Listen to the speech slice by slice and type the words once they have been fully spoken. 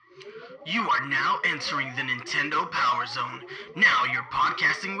You are now entering the Nintendo Power Zone. Now you're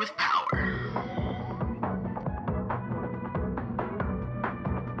podcasting with power.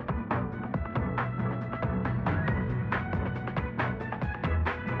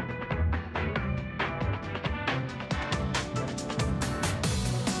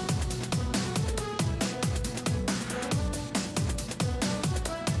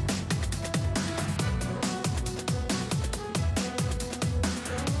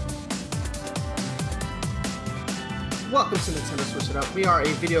 Welcome to Nintendo Switch It Up. We are a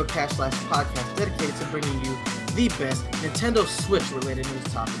videocast / podcast dedicated to bringing you the best Nintendo Switch related news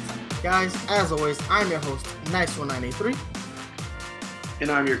topics. Guys, as always, I'm your host, Nice1983.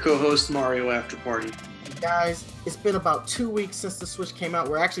 And I'm your co-host, Mario After Party. Guys, it's been about 2 weeks since the Switch came out.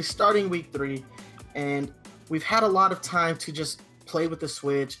 We're actually starting week 3, and we've had a lot of time to just play with the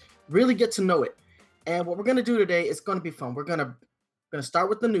Switch, really get to know it. And what we're going to do today is going to be fun. We're going to start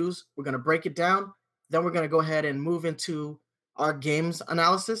with the news. We're going to break it down. Then we're going to go ahead and move into our games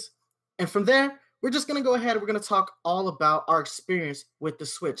analysis. And from there, we're just going to go ahead and we're going to talk all about our experience with the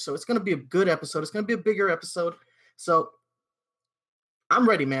Switch. So it's going to be a good episode. It's going to be a bigger episode. So I'm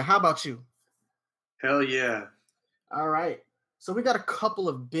ready, man. How about you? Hell yeah. All right. So we got a couple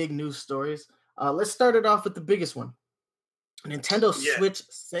of big news stories. Let's start it off with the biggest one. Nintendo Switch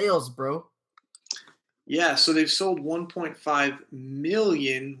sales, bro. Yeah, so they've sold 1.5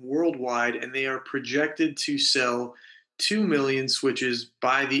 million worldwide, and they are projected to sell 2 million Switches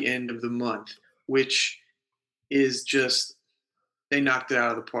by the end of the month, which is just, they knocked it out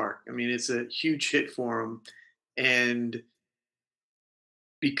of the park. I mean, it's a huge hit for them, and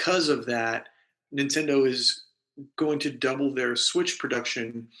because of that, Nintendo is going to double their Switch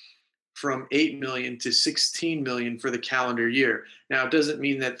production from 8 million to 16 million for the calendar year. Now, it doesn't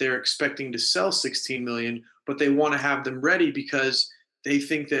mean that they're expecting to sell 16 million, but they want to have them ready because they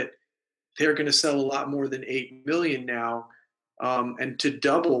think that they're going to sell a lot more than 8 million now. And to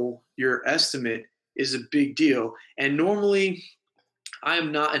double your estimate is a big deal. And normally, I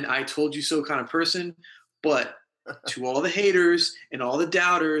am not an I told you so kind of person, but to all the haters and all the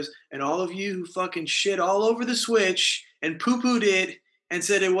doubters and all of you who fucking shit all over the Switch and poo-pooed it and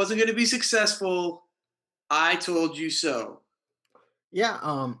said it wasn't going to be successful, I told you so.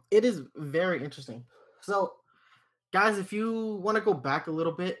 Yeah, it is very interesting. So, guys, if you want to go back a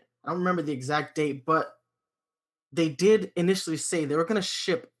little bit, I don't remember the exact date, but they did initially say they were going to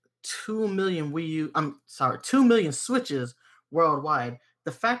ship 2 million 2 million Switches worldwide.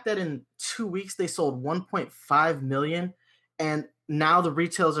 The fact that in 2 weeks they sold 1.5 million, and now the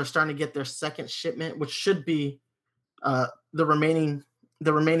retailers are starting to get their second shipment, which should be the remaining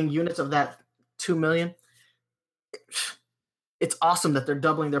units of that 2 million. It's awesome that they're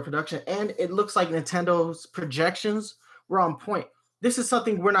doubling their production, and it looks like Nintendo's projections were on point. This is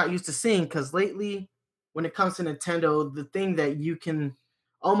something we're not used to seeing because lately, when it comes to Nintendo, the thing that you can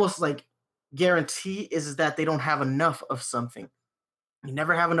almost like guarantee is that they don't have enough of something. You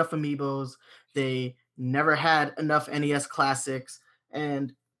never have enough amiibos. They never had enough NES classics,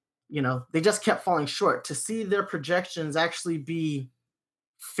 and they just kept falling short. To see their projections actually be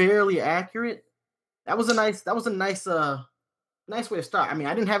fairly accurate, that was a nice way to start. I mean,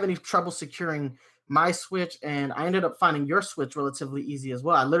 I didn't have any trouble securing my Switch, and I ended up finding your Switch relatively easy as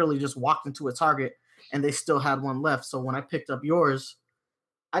well. I literally just walked into a Target and they still had one left. So when I picked up yours,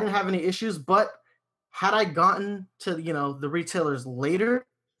 I didn't have any issues, but had I gotten to, the retailers later,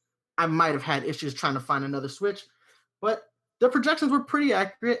 I might have had issues trying to find another Switch. But the projections were pretty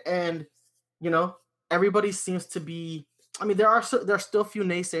accurate, and everybody seems to be. I mean, there are still a few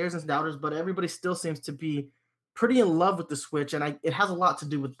naysayers and doubters, but everybody still seems to be pretty in love with the Switch, and it has a lot to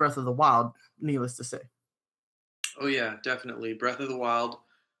do with Breath of the Wild, needless to say. Oh yeah, definitely. Breath of the Wild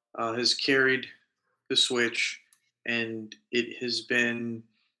has carried the Switch, and it has been,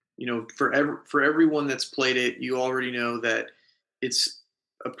 for everyone that's played it, you already know that it's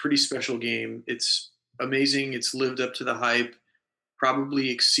a pretty special game. It's amazing. It's lived up to the hype, probably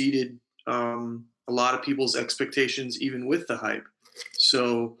exceeded a lot of people's expectations, even with the hype.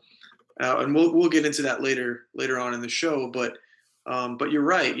 So, and we'll get into that later on in the show. But you're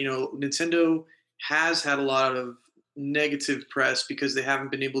right. Nintendo has had a lot of negative press because they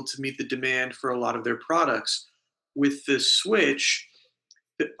haven't been able to meet the demand for a lot of their products. With the Switch,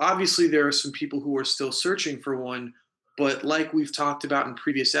 obviously there are some people who are still searching for one, but like we've talked about in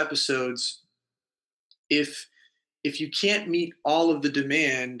previous episodes, if you can't meet all of the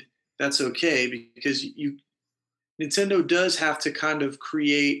demand, that's okay, because Nintendo does have to kind of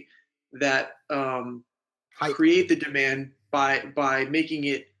create that create the demand by making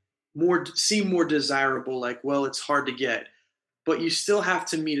it seem more desirable. Like, well, it's hard to get, but you still have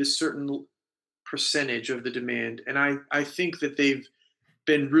to meet a certain percentage of the demand. And I think that they've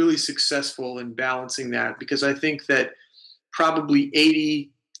been really successful in balancing that, because I think that probably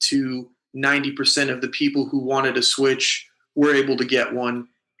 80 to 90% of the people who wanted a Switch were able to get one.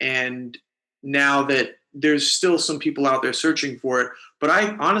 And now that there's still some people out there searching for it, but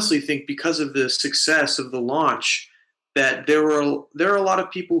I honestly think because of the success of the launch, that there are a lot of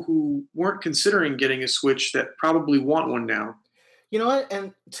people who weren't considering getting a Switch that probably want one now. You know what?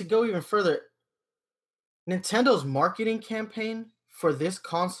 And to go even further, Nintendo's marketing campaign for this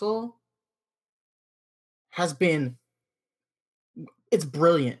console has been it's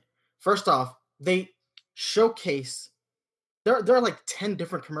brilliant. First off, they showcase there are like 10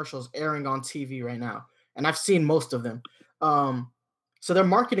 different commercials airing on TV right now, and I've seen most of them. Um, so their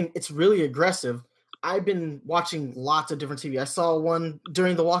marketing, it's really aggressive. I've been watching lots of different TV. I saw one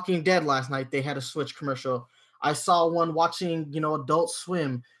during The Walking Dead last night. They had a Switch commercial. I saw one watching, Adult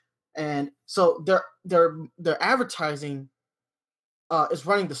Swim, and so their advertising is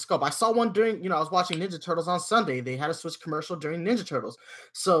running the scope. I saw one during, I was watching Ninja Turtles on Sunday. They had a Switch commercial during Ninja Turtles.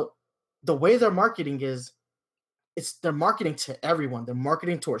 So the way they're marketing is they're marketing to everyone. They're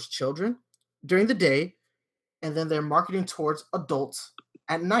marketing towards children during the day, and then they're marketing towards adults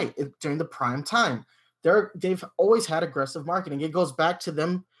at night during the prime time. They've always had aggressive marketing. It goes back to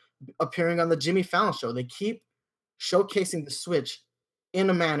them appearing on the Jimmy Fallon show. They keep showcasing the Switch in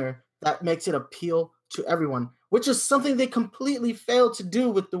a manner that makes it appeal to everyone, which is something they completely failed to do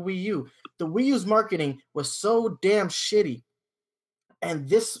with the Wii U. The Wii U's marketing was so damn shitty, and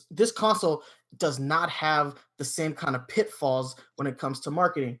this console does not have the same kind of pitfalls when it comes to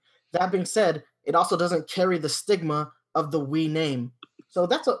marketing. That being said, it also doesn't carry the stigma of the Wii name. So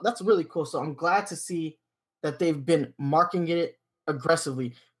that's really cool. So I'm glad to see that they've been marketing it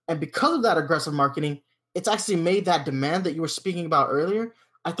aggressively. And because of that aggressive marketing, it's actually made that demand that you were speaking about earlier.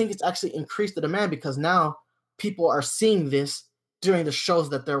 I think it's actually increased the demand because now people are seeing this during the shows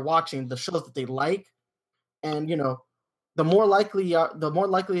that they're watching, the shows that they like. And the more likely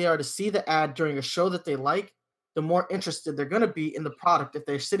they are to see the ad during a show that they like, the more interested they're going to be in the product if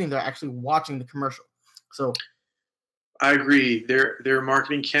they're sitting there actually watching the commercial. So I agree. Their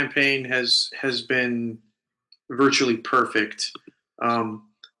marketing campaign has been virtually perfect.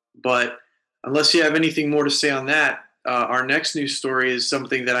 But unless you have anything more to say on that, our next news story is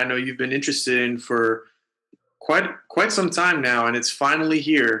something that I know you've been interested in for quite some time now, and it's finally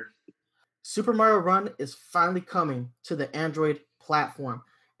here. Super Mario Run is finally coming to the Android platform.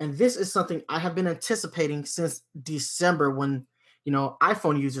 And this is something I have been anticipating since December when,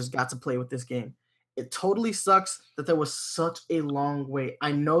 iPhone users got to play with this game. It totally sucks that there was such a long wait.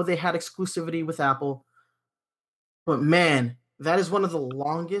 I know they had exclusivity with Apple, but man, that is one of the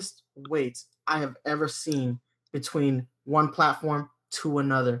longest waits I have ever seen between one platform to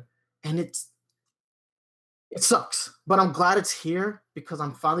another. And it sucks, but I'm glad it's here because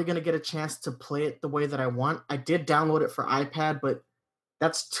I'm finally going to get a chance to play it the way that I want. I did download it for iPad, but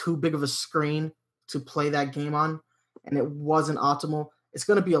that's too big of a screen to play that game on, and it wasn't optimal. It's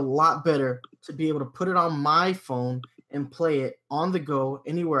going to be a lot better to be able to put it on my phone and play it on the go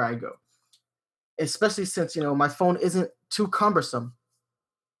anywhere I go, especially since, my phone isn't too cumbersome.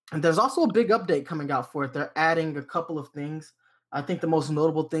 And there's also a big update coming out for it. They're adding a couple of things. I think the most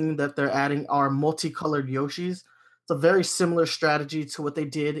notable thing that they're adding are multicolored Yoshis. It's a very similar strategy to what they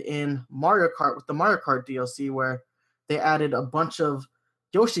did in Mario Kart with the Mario Kart DLC, where they added a bunch of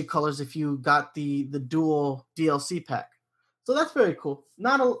Yoshi colors if you got the dual DLC pack. So that's very cool.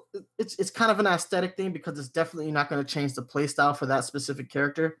 It's kind of an aesthetic thing because it's definitely not going to change the playstyle for that specific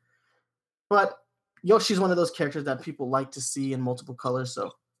character. But Yoshi's one of those characters that people like to see in multiple colors.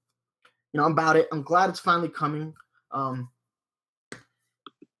 So, I'm about it. I'm glad it's finally coming.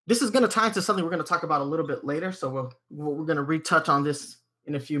 This is going to tie into something we're going to talk about a little bit later. So we're going to retouch on this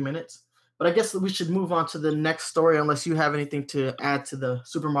in a few minutes. But I guess we should move on to the next story unless you have anything to add to the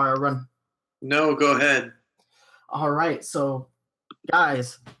Super Mario Run. No, go ahead. All right. So,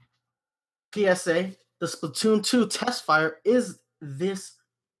 guys, PSA, the Splatoon 2 test fire is this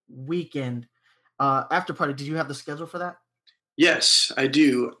weekend. After party, did you have the schedule for that? Yes, I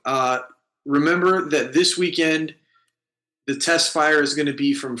do. Remember that this weekend, the test fire is going to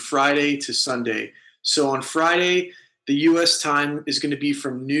be from Friday to Sunday. So on Friday, the U.S. time is going to be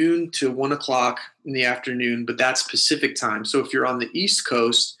from noon to 1 o'clock in the afternoon, but that's Pacific time. So if you're on the East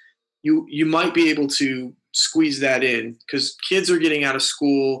Coast, you might be able to squeeze that in because kids are getting out of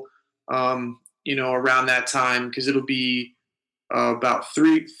school, around that time because it'll be about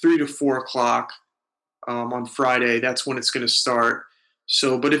 3 to 4 o'clock on Friday. That's when it's going to start.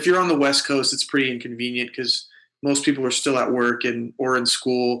 So, but if you're on the West Coast, it's pretty inconvenient because most people are still at work or in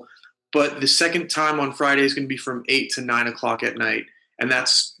school. But the second time on Friday is going to be from 8 to 9 o'clock at night. And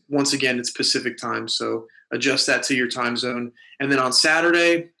that's, once again, it's Pacific time. So adjust that to your time zone. And then on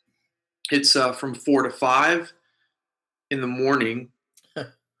Saturday, it's from 4 to 5 in the morning.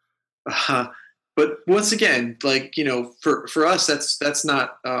 But once again, like, for us, that's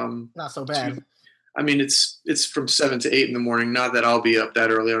not Not so bad. I mean, it's from 7 to 8 in the morning. Not that I'll be up that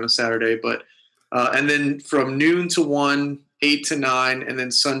early on a Saturday, but and then from noon to 1, 8 to 9, and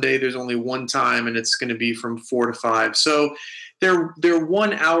then Sunday there's only one time, and it's going to be from 4 to 5. So they're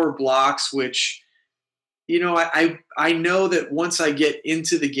 1 hour blocks, which I know that once I get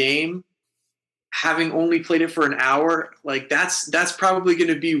into the game, having only played it for an hour, like that's probably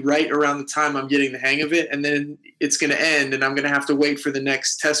going to be right around the time I'm getting the hang of it, and then it's going to end, and I'm going to have to wait for the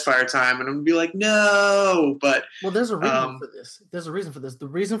next test fire time, and I'm going to be like, no. But there's a reason for this. There's a reason for this. The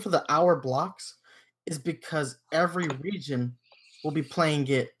reason for the hour blocks is because every region will be playing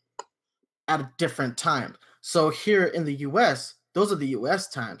it at a different time. So here in the U.S., those are the U.S.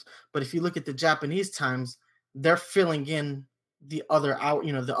 times. But if you look at the Japanese times, they're filling in the other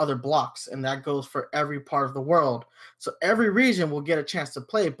the other blocks, and that goes for every part of the world. So every region will get a chance to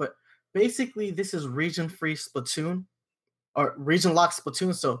play, but basically this is region-free Splatoon or region-locked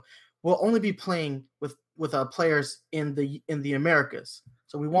Splatoon. So we'll only be playing with players in the Americas.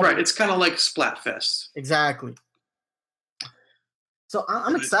 So we won't. Right, it's kind of like Splatfest. Exactly. So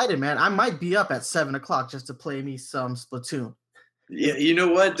I'm excited, man. I might be up at 7 o'clock just to play me some Splatoon. Yeah, you know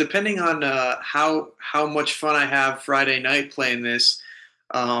what? Depending on how much fun I have Friday night playing this,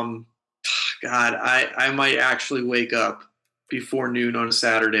 God, I might actually wake up before noon on a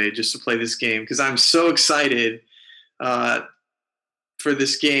Saturday just to play this game because I'm so excited for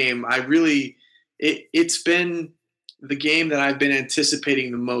this game. It's been the game that I've been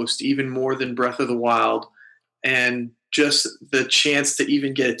anticipating the most, even more than Breath of the Wild, and just the chance to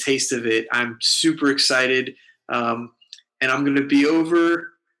even get a taste of it. I'm super excited. And I'm going to be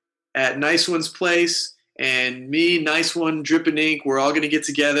over at Nice One's place, and me, Nice One, Drip and Ink, we're all going to get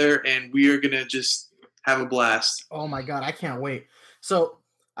together, and we are going to just have a blast. Oh my God, I can't wait. So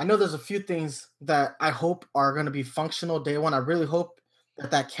I know there's a few things that I hope are going to be functional day one. I really hope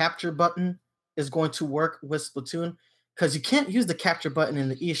that capture button is going to work with Splatoon, because you can't use the capture button in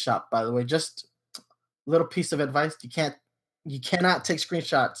the eShop, by the way. Just a little piece of advice. You cannot take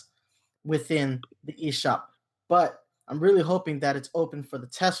screenshots within the eShop. But I'm really hoping that it's open for the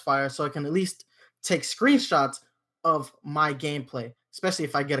test fire so I can at least take screenshots of my gameplay, especially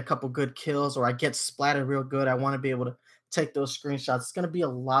if I get a couple good kills or I get splattered real good. I want to be able to take those screenshots. It's going to be a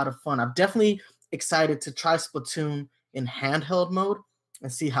lot of fun. I'm definitely excited to try Splatoon in handheld mode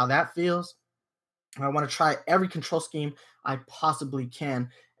and see how that feels. I want to try every control scheme I possibly can.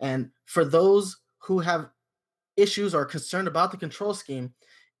 And for those who have issues or concerned about the control scheme,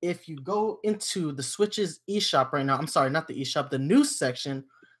 if you go into the Switch's eShop right now, I'm sorry, not the eShop, the news section,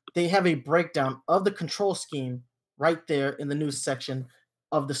 they have a breakdown of the control scheme right there in the news section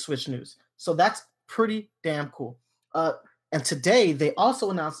of the Switch news. So that's pretty damn cool. And today they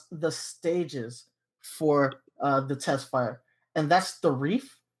also announced the stages for the test fire, and that's the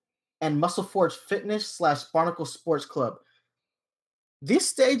Reef and Muscle Forge Fitness / Barnacle Sports Club. These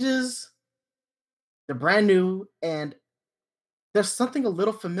stages, they're brand new, and there's something a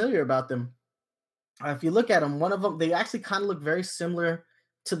little familiar about them. If you look at them, one of them, they actually kind of look very similar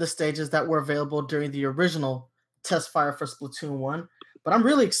to the stages that were available during the original test fire for Splatoon 1. But I'm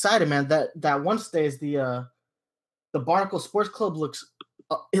really excited, man. That one stage, the Barnacle Sports Club looks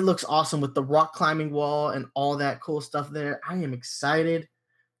awesome with the rock climbing wall and all that cool stuff there. I am excited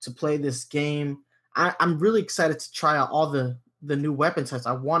to play this game. I'm really excited to try out all the new weapon types.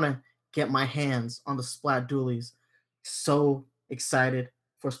 I want to get my hands on the Splat Dualies. So excited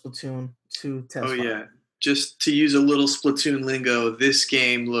for Splatoon 2 test. Oh yeah, just to use a little Splatoon lingo, this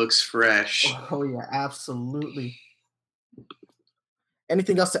game looks fresh. Oh yeah, absolutely.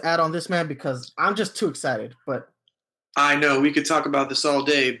 Anything else to add on this, man? Because I'm just too excited. But I know we could talk about this all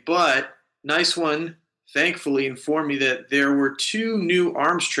day, but Nice One thankfully informed me that there were 2 new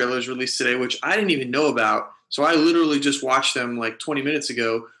ARMS trailers released today, which I didn't even know about. So I literally just watched them like 20 minutes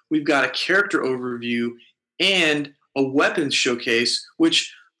ago. We've got a character overview and a weapons showcase,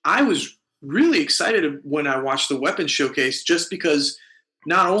 which I was really excited when I watched the weapons showcase, just because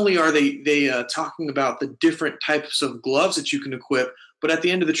not only are they talking about the different types of gloves that you can equip, but at the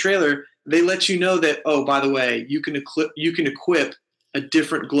end of the trailer, they let you know that, oh, by the way, you can equip a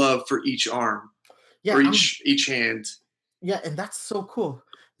different glove for each arm, or each hand. Yeah, and that's so cool.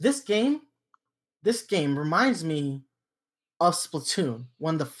 This game reminds me of Splatoon.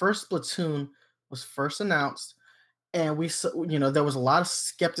 When the first Splatoon was first announced, and there was a lot of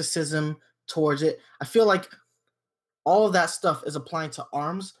skepticism towards it. I feel like all of that stuff is applying to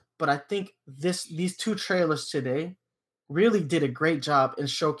ARMS, but I think these two trailers today really did a great job in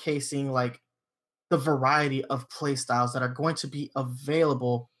showcasing like the variety of play styles that are going to be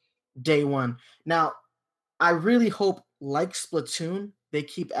available day one. Now, I really hope, like Splatoon, they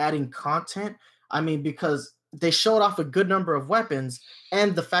keep adding content. I mean, because they showed off a good number of weapons,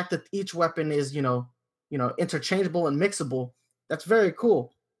 and the fact that each weapon is, interchangeable and mixable, that's very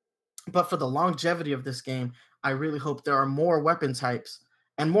cool. But for the longevity of this game, I really hope there are more weapon types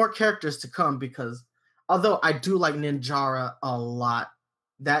and more characters to come because although I do like Ninjara a lot,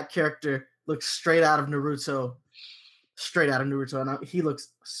 that character looks straight out of Naruto, and he looks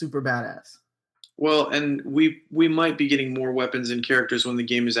super badass. Well, and we might be getting more weapons and characters when the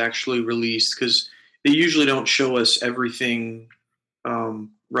game is actually released because they usually don't show us everything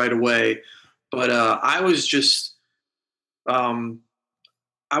right away. But um,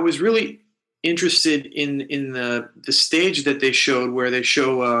 I was really interested in the stage that they showed where they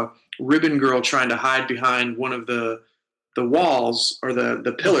show Ribbon Girl trying to hide behind one of the walls or the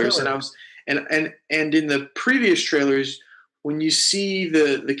The pillars, and I pillar. was and in the previous trailers when you see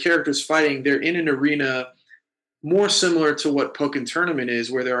the characters fighting, they're in an arena more similar to what Pokken Tournament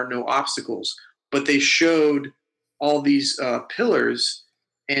is, where there are no obstacles. But they showed all these pillars,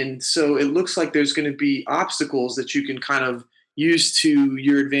 and so it looks like there's going to be obstacles that you can kind of use to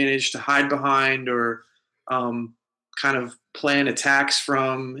your advantage to hide behind or um, kind of plan attacks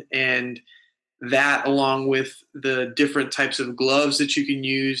from. And that, along with the different types of gloves that you can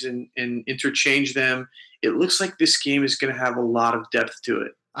use and interchange them, it looks like this game is going to have a lot of depth to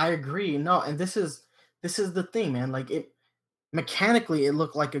it. I agree. No, and this is the thing, man. Like it mechanically, it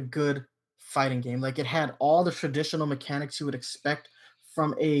looked like a good fighting game. Like it had all the traditional mechanics you would expect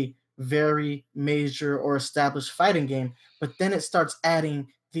from a very major or established fighting game, but then it starts adding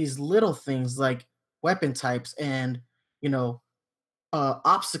these little things like weapon types and you know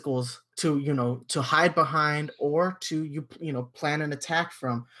obstacles to to hide behind or to plan an attack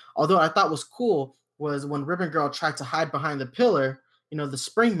from. Although I thought was cool was when Ribbon Girl tried to hide behind the pillar, the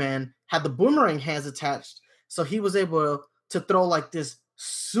spring man had the boomerang hands attached, so he was able to throw like this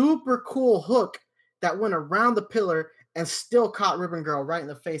super cool hook that went around the pillar and still caught Ribbon Girl right in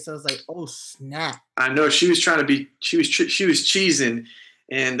the face. I was like, oh snap. I know she was trying to be, she was cheesing,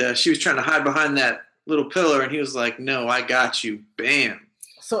 and she was trying to hide behind that little pillar, and he was like, "No, I got you." Bam.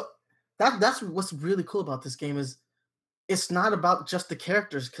 So that's what's really cool about this game is it's not about just the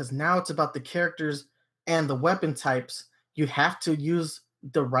characters because now it's about the characters and the weapon types. You have to use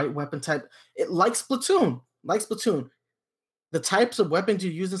the right weapon type. Like Splatoon, the types of weapons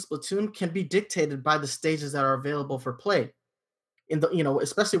you use in Splatoon can be dictated by the stages that are available for play.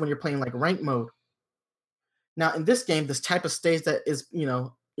 Especially when you're playing like rank mode. Now, in this game, this type of stage that is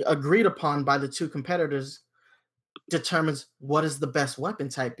agreed upon by the two competitors determines what is the best weapon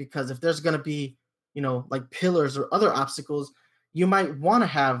type because if there's going to be like pillars or other obstacles, you might want to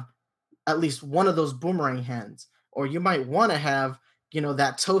have at least one of those boomerang hands, or you might want to have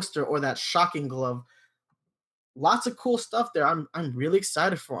that toaster or that shocking glove. Lots of cool stuff there. I'm really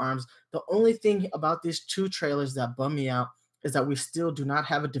excited for ARMS. The only thing about these two trailers that bum me out is that we still do not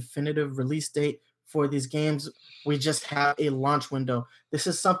have a definitive release date for these games. We just have a launch window. This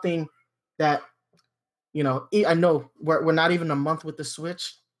is something that I know we're not even a month with the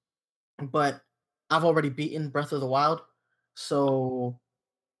Switch, but I've already beaten Breath of the Wild, so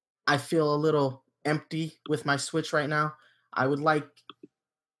I feel a little empty with my Switch right now. I would like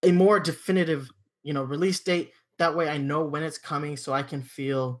a more definitive, release date. That way I know when it's coming so I can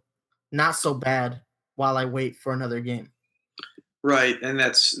feel not so bad while I wait for another game. Right, and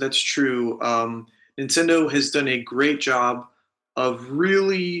that's true. Nintendo has done a great job of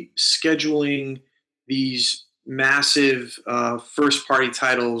really scheduling these massive first-party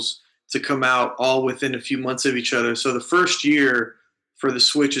titles to come out all within a few months of each other. So the first year for the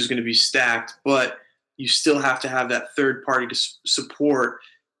Switch is going to be stacked, but you still have to have that third-party support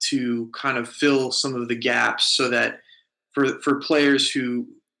to kind of fill some of the gaps, so that for players who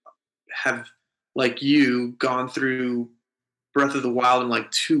have, like you, gone through Breath of the Wild in like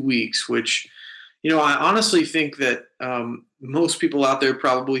 2 weeks, which, I honestly think that most people out there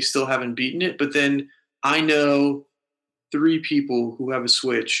probably still haven't beaten it. But then I know three people who have a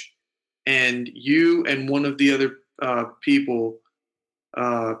Switch, and you and one of the other people,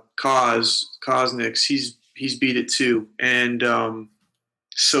 Cosnix, he's beat it too. And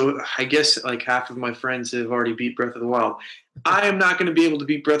so I guess like half of my friends have already beat Breath of the Wild. I am not going to be able to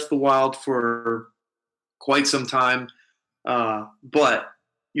beat Breath of the Wild for quite some time, but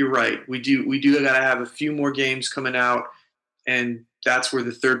you're right. We do got to have a few more games coming out, and that's where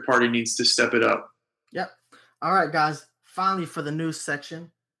the third party needs to step it up. Yep. All right, guys. Finally, for the news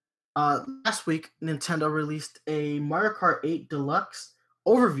section. Last week, Nintendo released a Mario Kart 8 Deluxe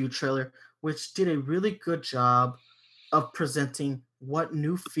overview trailer, which did a really good job of presenting what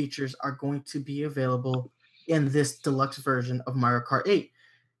new features are going to be available in this deluxe version of Mario Kart 8.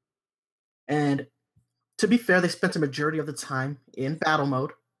 And to be fair, they spent a majority of the time in battle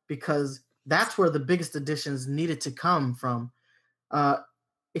mode because that's where the biggest additions needed to come from. Uh,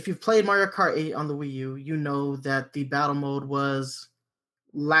 if you've played Mario Kart 8 on the Wii U, you know that the battle mode was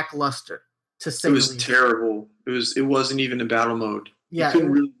lackluster, to It say the was least. terrible. It wasn't even a battle mode. You Yeah,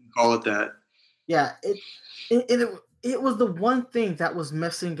 couldn't really call it that. yeah, it was the one thing that was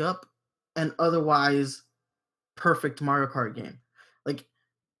messing up an otherwise perfect Mario Kart game. Like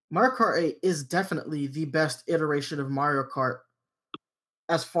Mario Kart 8 is definitely the best iteration of Mario Kart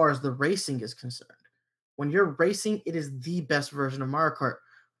as far as the racing is concerned. When you're racing, it is the best version of Mario Kart,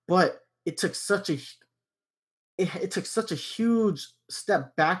 but it took such a huge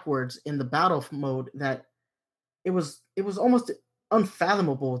step backwards in the battle mode that it was almost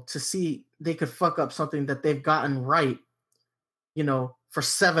unfathomable to see they could fuck up something that they've gotten right, for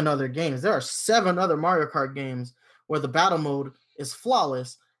 7 other games. There are 7 other Mario Kart games where the battle mode is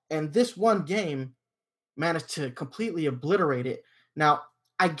flawless, and this one game managed to completely obliterate it. Now,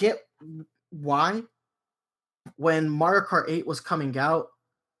 I get why when Mario Kart 8 was coming out,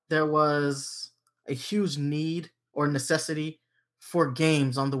 there was a huge need or necessity for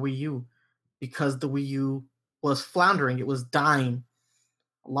games on the Wii U because the Wii U was floundering, it was dying.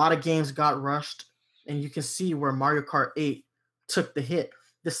 A lot of games got rushed, and you can see where Mario Kart 8 took the hit.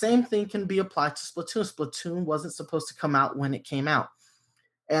 The same thing can be applied to Splatoon. Splatoon wasn't supposed to come out when it came out.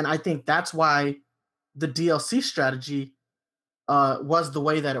 And I think that's why the DLC strategy was the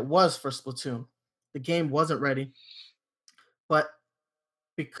way that it was for Splatoon. The game wasn't ready, but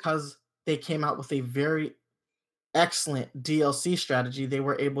because they came out with a very excellent DLC strategy, they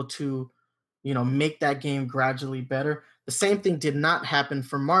were able to, make that game gradually better. The same thing did not happen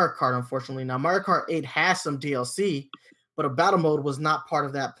for Mario Kart, unfortunately. Now, Mario Kart 8 has some DLC, but a battle mode was not part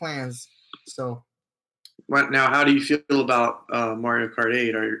of that plans. So, Right now, how do you feel about Mario Kart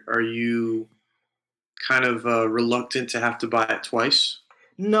 8? Are you kind of reluctant to have to buy it twice?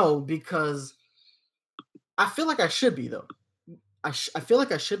 no, because I feel like I should be, though. I feel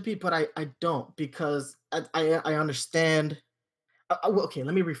like I should be, but I don't because I understand. Well, okay,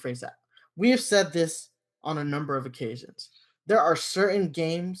 let me rephrase that. We have said this on a number of occasions. There are certain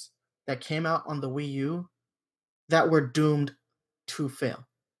games that came out on the Wii U that were doomed to fail.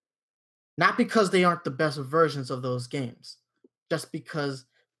 Not because they aren't the best versions of those games, just because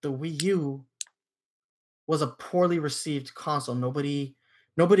the Wii U was a poorly received console. Nobody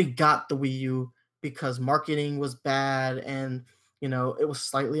got the Wii U because marketing was bad and it was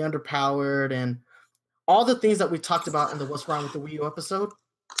slightly underpowered and all the things that we talked about in the What's Wrong with the Wii U episode.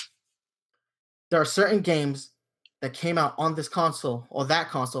 There are certain games that came out on this console or that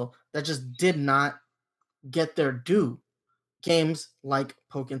console that just did not get their due. Games like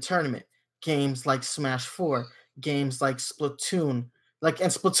Pokken Tournament, games like Smash 4, games like Splatoon. And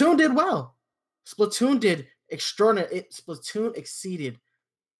Splatoon did well. Splatoon did extraordinary. Splatoon exceeded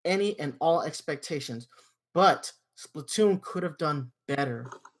any and all expectations. But Splatoon could have done better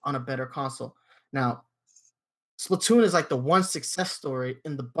on a better console. Now, Splatoon is like the one success story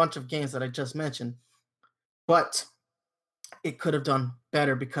in the bunch of games that I just mentioned. But it could have done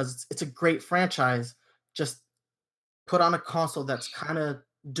better because it's a great franchise just put on a console that's kind of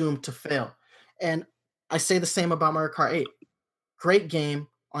doomed to fail. And I say the same about Mario Kart 8. Great game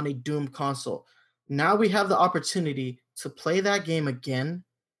on a doomed console. Now we have the opportunity to play that game again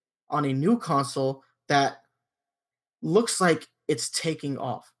on a new console that looks like it's taking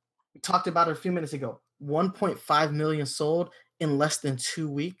off. We talked about it a few minutes ago. 1.5 million sold in less than 2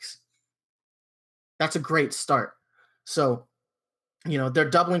 weeks. That's a great start. So, they're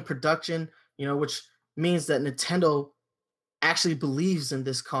doubling production, which means that Nintendo actually believes in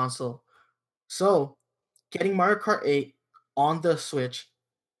this console. So, getting Mario Kart 8 on the Switch,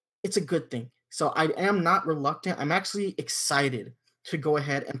 it's a good thing. So, I am not reluctant. I'm actually excited to go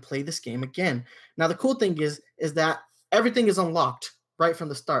ahead and play this game again. Now, the cool thing is that everything is unlocked right from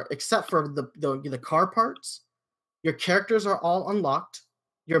the start, except for the car parts. Your characters are all unlocked.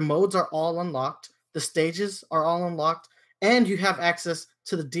 Your modes are all unlocked. The stages are all unlocked, and you have access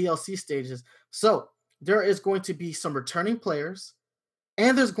to the DLC stages. So there is going to be some returning players,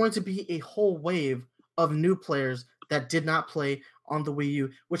 and there's going to be a whole wave of new players that did not play on the Wii U,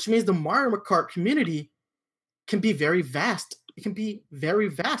 which means the Mario Kart community can be very vast it can be very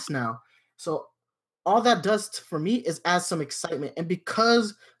vast now. So all that does for me is add some excitement. And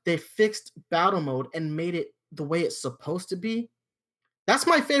because they fixed battle mode and made it the way it's supposed to be, that's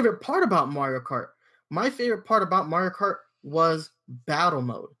my favorite part about Mario Kart. My favorite part about Mario Kart was battle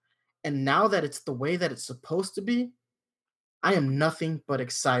mode. And now that it's the way that it's supposed to be, I am nothing but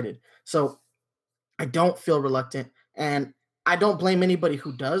excited. So I don't feel reluctant, and I don't blame anybody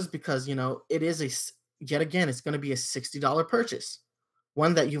who does because it is yet again it's going to be a $60 purchase,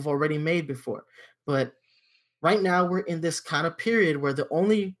 one that you've already made before. But right now we're in this kind of period where the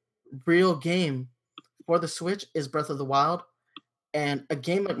only real game for the Switch is Breath of the Wild, and a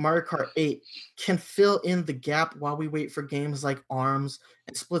game like Mario Kart 8 can fill in the gap while we wait for games like ARMS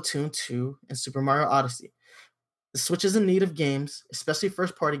and Splatoon 2 and Super Mario Odyssey. The Switch is in need of games, especially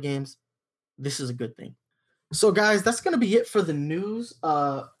first party games. This is a good thing. So, guys, that's going to be it for the news.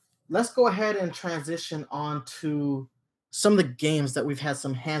 Let's go ahead and transition on to some of the games that we've had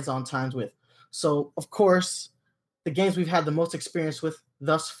some hands-on times with. So, of course, the games we've had the most experience with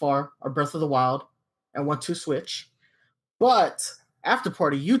thus far are Breath of the Wild and 1-2 Switch. But after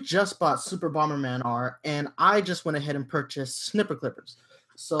party, you just bought Super Bomberman R, and I just went ahead and purchased Snipper Clippers.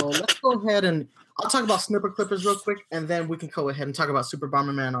 So let's go ahead and I'll talk about Snipper Clippers real quick, and then we can go ahead and talk about Super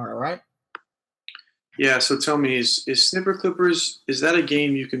Bomberman R. All right? Yeah, so tell me, is Snipper Clippers, is that a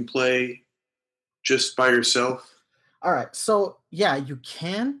game you can play just by yourself? All right. So yeah, you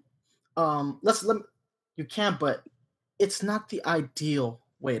can. You can, but it's not the ideal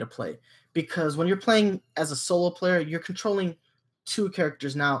way to play because when you're playing as a solo player, you're controlling two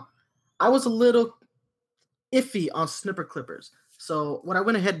characters. Now, I was a little iffy on Snipper Clippers. So what I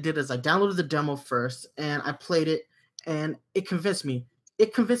went ahead and did is I downloaded the demo first and I played it, and it convinced me.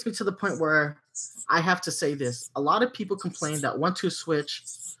 It convinced me to the point where I have to say this. A lot of people complained that 1-2 Switch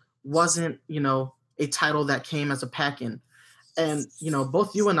wasn't, a title that came as a pack-in. And,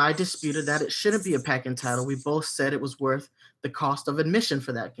 both you and I disputed that it shouldn't be a pack-in title. We both said it was worth the cost of admission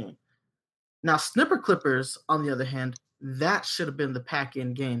for that game. Now, Snipper Clippers, on the other hand, that should have been the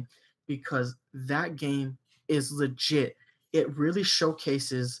pack-in game because that game is legit. It really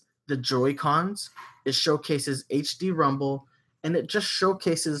showcases the Joy-Cons, it showcases HD Rumble, and it just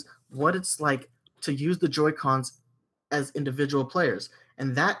showcases what it's like to use the Joy-Cons as individual players.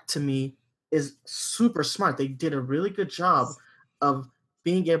 And that, to me, is super smart. They did a really good job of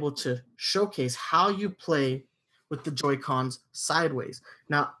being able to showcase how you play with the Joy-Cons sideways.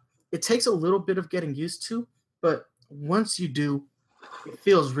 Now, it takes a little bit of getting used to, but once you do, it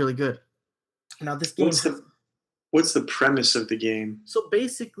feels really good. Now, this game What's the premise of the game? so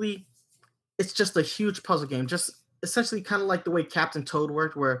basically it's just a huge puzzle game, just essentially kind of like the way Captain Toad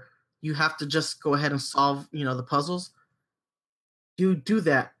worked, where you have to just go ahead and solve, the puzzles. You do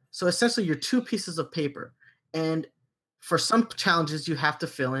that. So essentially, you're two pieces of paper, and for some challenges, you have to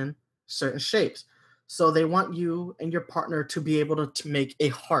fill in certain shapes. So they want you and your partner to be able to make a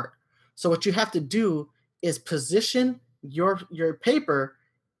heart. So what you have to do is position your paper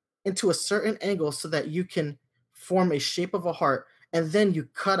into a certain angle so that you can form a shape of a heart, and then you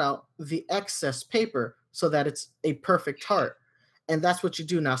cut out the excess paper so that it's a perfect heart. And that's what you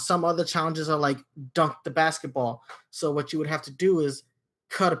do. Now, some other challenges are like dunk the basketball. So what you would have to do is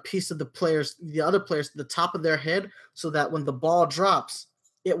cut a piece of the other players to the top of their head so that when the ball drops,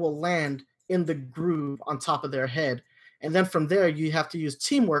 it will land in the groove on top of their head. And then from there, you have to use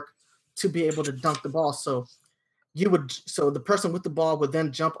teamwork to be able to dunk the ball. So the person with the ball would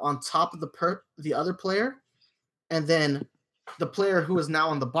then jump on top of the other player, and then the player who is now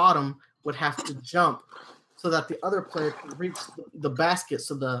on the bottom would have to jump so that the other player can reach the basket,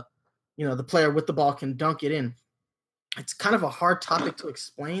 so the player with the ball can dunk it in. It's kind of a hard topic to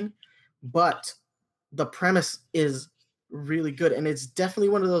explain, but the premise is really good, and it's definitely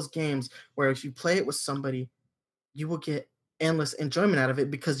one of those games where if you play it with somebody, you will get endless enjoyment out of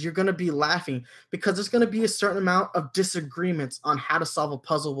it because you're going to be laughing because there's going to be a certain amount of disagreements on how to solve a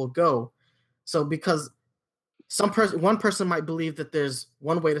puzzle will go. So because one person might believe that there's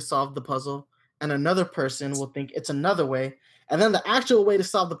one way to solve the puzzle and another person will think it's another way, and then the actual way to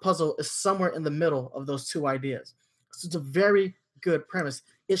solve the puzzle is somewhere in the middle of those two ideas. So it's a very good premise.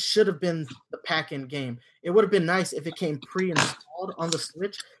 It should have been the pack-in game. It would have been nice if it came pre-installed on the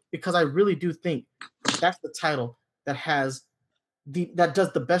Switch because I really do think that's the title that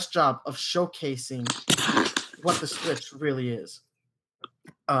does the best job of showcasing what the Switch really is.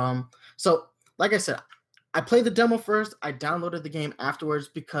 So like I said, I played the demo first. I downloaded the game afterwards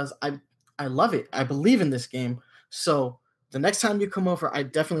because I love it. I believe in this game. So the next time you come over, I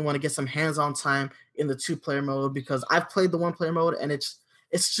definitely want to get some hands-on time in the 2-player mode because I've played the 1-player mode and it's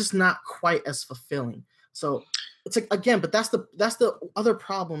just not quite as fulfilling. So It's like, again, but that's the other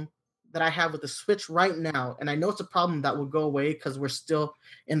problem that I have with the Switch right now, and I know it's a problem that will go away because we're still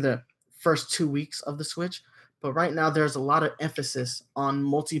in the first 2 weeks of the Switch. But right now, there's a lot of emphasis on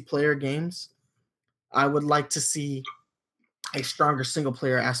multiplayer games. I would like to see a stronger single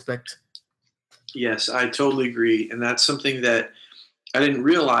player aspect. Yes, I totally agree, and that's something that I didn't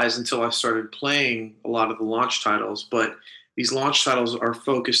realize until I started playing a lot of the launch titles. But these launch titles are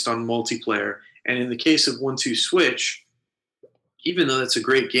focused on multiplayer, and in the case of 1-2 Switch, even though that's a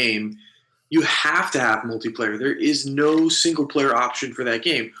great game, you have to have multiplayer. There is no single player option for that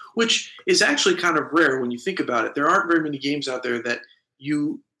game, which is actually kind of rare when you think about it. There aren't very many games out there that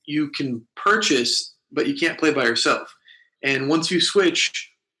you can purchase, but you can't play by yourself. And 1-2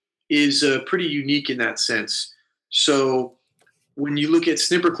 Switch is pretty unique in that sense. So when you look at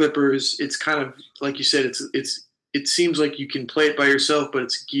Snipper Clippers, it's kind of like you said. It seems like you can play it by yourself, but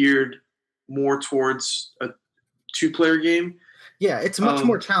it's geared more towards a two-player game. Yeah, it's much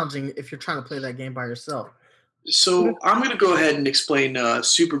more challenging if you're trying to play that game by yourself. So I'm going to go ahead and explain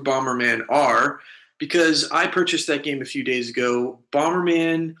Super Bomberman R because I purchased that game a few days ago.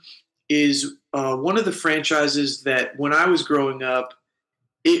 Bomberman is one of the franchises that when I was growing up,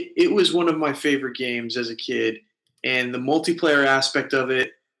 it was one of my favorite games as a kid. And the multiplayer aspect of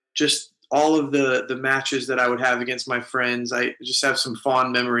it, just all of the matches that I would have against my friends, I just have some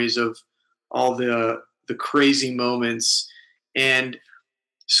fond memories of all the crazy moments. And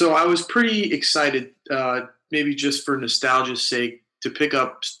so I was pretty excited, maybe just for nostalgia's sake, to pick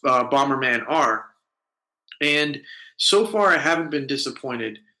up Bomberman R. And so far, I haven't been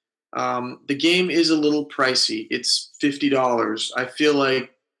disappointed. The game is a little pricey. It's $50. I feel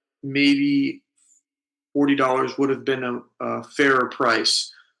like maybe $40 would have been a fairer price.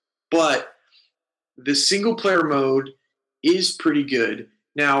 But the single player mode is pretty good.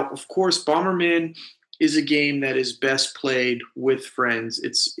 Now, of course, Bomberman is a game that is best played with friends.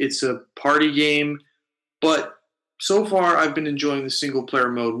 It's a party game, but so far I've been enjoying the single player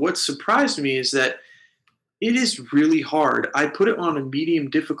mode. What surprised me is that it is really hard. I put it on a medium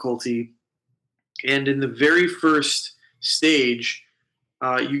difficulty, and in the very first stage,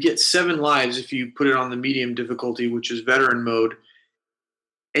 you get 7 lives if you put it on the medium difficulty, which is veteran mode,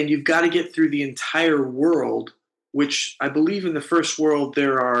 and you've got to get through the entire world, which I believe in the first world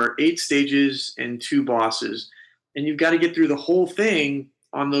there are 8 stages and 2 bosses, and you've got to get through the whole thing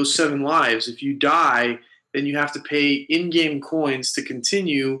on those 7 lives. If you die, then you have to pay in-game coins to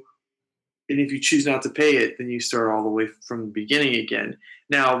continue, and if you choose not to pay it, then you start all the way from the beginning again.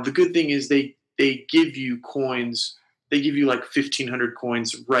 Now, the good thing is they give you coins. They give you like 1,500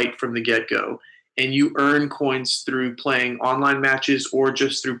 coins right from the get-go, and you earn coins through playing online matches or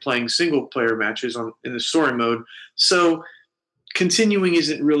just through playing single-player matches in the story mode. So continuing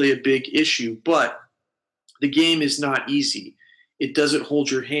isn't really a big issue, but the game is not easy. It doesn't hold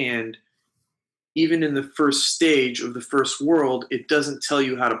your hand. Even in the first stage of the first world, it doesn't tell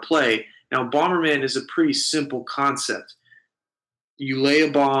you how to play. Now, Bomberman is a pretty simple concept. You lay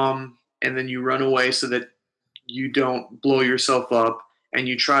a bomb, and then you run away so that you don't blow yourself up, and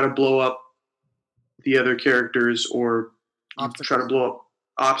you try to blow up the other characters, or you try to blow up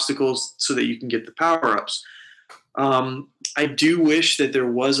obstacles so that you can get the power-ups. I do wish that there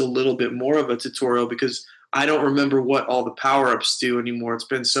was a little bit more of a tutorial because I don't remember what all the power-ups do anymore. It's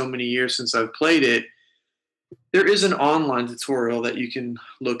been so many years since I've played it. There is an online tutorial that you can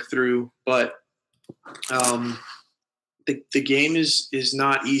look through, but the game is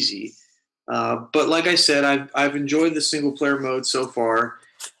not easy. But like I said, I've enjoyed the single player mode so far,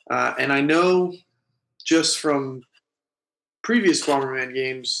 and I know just from previous Bomberman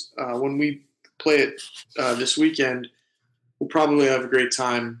games, when we play it this weekend, we'll probably have a great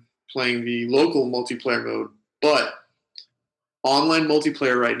time playing the local multiplayer mode. But online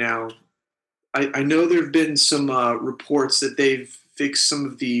multiplayer right now, I know there have been some reports that they've fixed some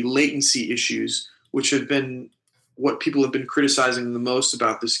of the latency issues, which have been what people have been criticizing the most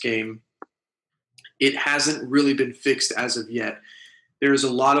about this game. It hasn't really been fixed as of yet. There's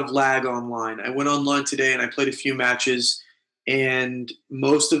a lot of lag online. I went online today and I played a few matches, and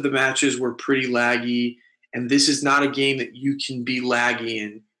most of the matches were pretty laggy, and this is not a game that you can be laggy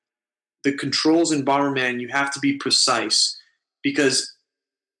in. The controls in Bomberman, you have to be precise, because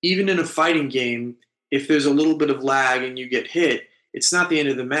even in a fighting game, if there's a little bit of lag and you get hit, it's not the end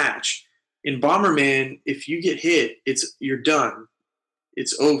of the match. In Bomberman, if you get hit, you're done.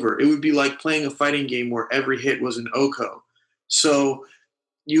 It's over. It would be like playing a fighting game where every hit was an OHKO. So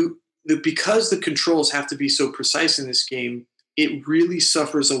because the controls have to be so precise in this game, it really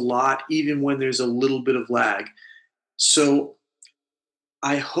suffers a lot even when there's a little bit of lag. So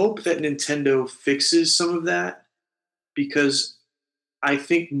I hope that Nintendo fixes some of that. because I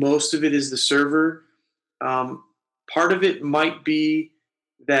think most of it is the server. Um, Part of it might be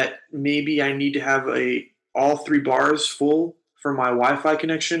that maybe I need to have a all three bars full for my Wi-Fi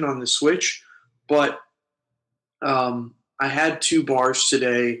connection on the Switch, but I had two bars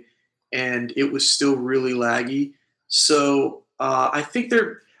today, and it was still really laggy. So I think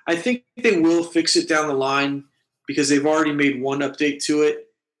they will fix it down the line because they've already made one update to it,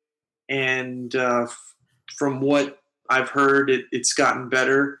 and from what I've heard, it's gotten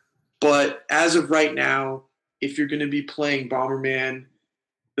better. But as of right now, if you're going to be playing Bomberman,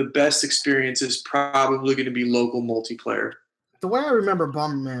 the best experience is probably going to be local multiplayer. The way I remember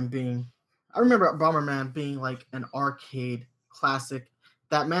Bomberman being like an arcade classic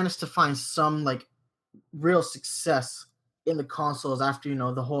that managed to find some like real success in the consoles after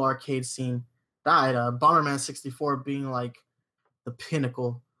the whole arcade scene died. Bomberman 64 being like the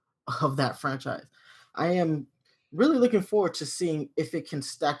pinnacle of that franchise. I am really looking forward to seeing if it can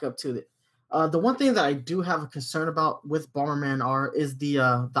stack up to it. The one thing that I do have a concern about with Bomberman R is the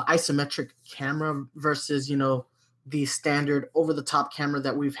isometric camera versus the standard over the top camera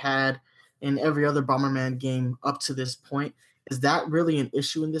that we've had in every other Bomberman game up to this point. Is that really an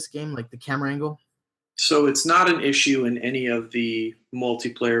issue in this game, like the camera angle? So it's not an issue in any of the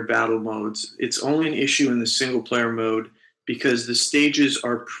multiplayer battle modes. It's only an issue in the single player mode because the stages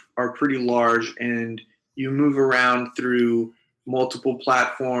are pretty large and you move around through multiple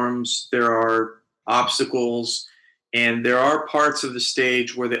platforms. There are obstacles, and there are parts of the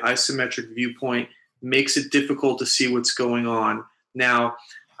stage where the isometric viewpoint makes it difficult to see what's going on. Now,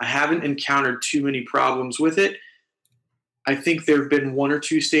 I haven't encountered too many problems with it. I think there have been one or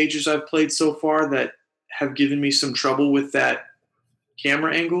two stages I've played so far that have given me some trouble with that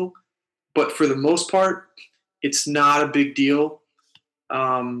camera angle, but for the most part, it's not a big deal.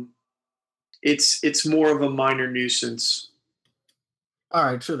 Um, it's more of a minor nuisance. All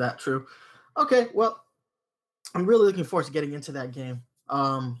right, true that, true. Okay, well, I'm really looking forward to getting into that game.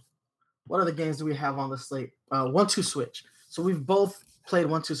 What other games do we have on the slate? 1-2 Switch. So we've both played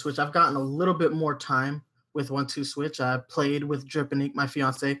 1-2 Switch. I've gotten a little bit more time with 1-2 Switch. I played with Drip and Ink, my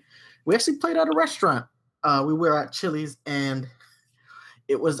fiance. We actually played at a restaurant. We were at Chili's, and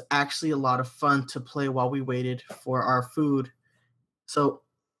it was actually a lot of fun to play while we waited for our food. So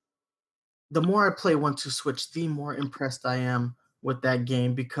the more I play 1-2 Switch, the more impressed I am with that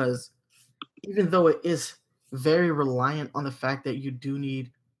game because even though it is very reliant on the fact that you do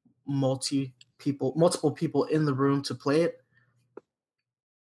need multiple people in the room to play it,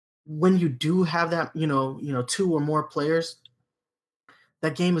 when you do have that, two or more players,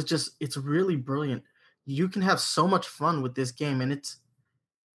 that game is it's really brilliant. You can have so much fun with this game, and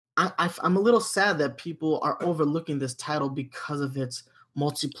I'm a little sad that people are overlooking this title because of its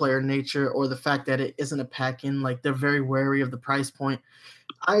multiplayer nature or the fact that it isn't a pack-in. Like they're very wary of the price point.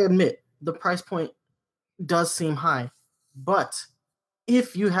 I admit the price point does seem high, but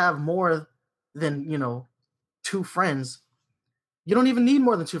if you have more than two friends, you don't even need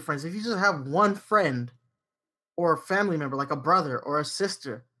more than two friends. If you just have one friend or a family member, like a brother or a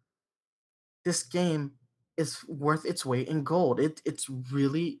sister, this game is worth its weight in gold. It's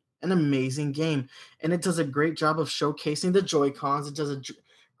really an amazing game, and it does a great job of showcasing the Joy Cons. It does a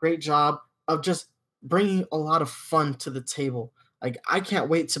great job of just bringing a lot of fun to the table. Like I can't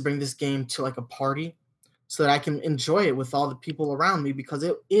wait to bring this game to like a party so that I can enjoy it with all the people around me because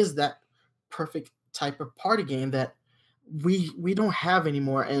it is that perfect type of party game that we don't have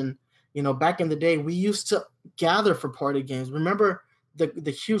anymore. And back in the day, we used to gather for party games. Remember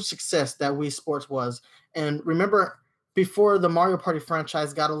the huge success that Wii Sports was, and remember before the Mario Party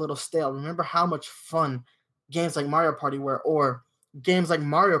franchise got a little stale. Remember how much fun games like Mario Party were, or games like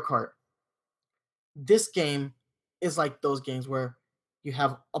Mario Kart. This game is like those games where you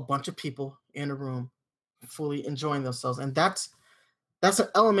have a bunch of people in a room fully enjoying themselves, and that's an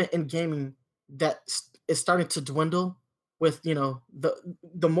element in gaming that is starting to dwindle with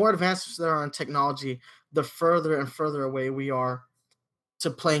the more advances there are in technology, the further and further away we are to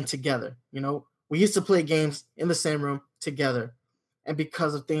playing together. We used to play games in the same room together, and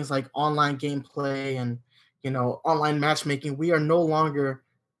because of things like online gameplay and online matchmaking, we no longer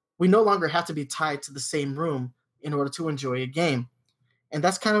have to be tied to the same room in order to enjoy a game. And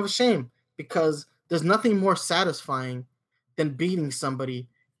that's kind of a shame because there's nothing more satisfying than beating somebody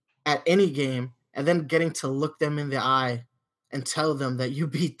at any game and then getting to look them in the eye and tell them that you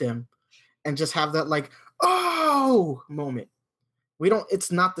beat them and just have that like, oh moment.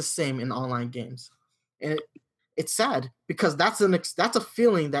 It's not the same in online games. And it's sad because that's a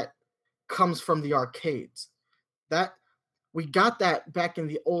feeling that comes from the arcades. That we got that back in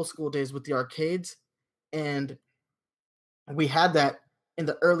the old school days with the arcades, and We had that in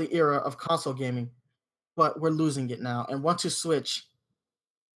the early era of console gaming, but we're losing it now. And 1-2 Switch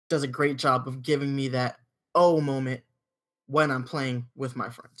does a great job of giving me that oh moment when I'm playing with my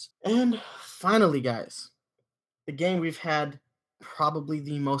friends. And finally, guys, the game we've had probably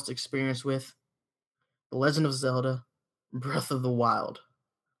the most experience with, The Legend of Zelda Breath of the Wild.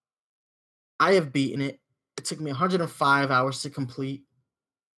 I have beaten it. It took me 105 hours to complete.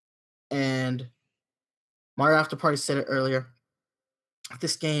 And Mario After Party said it earlier.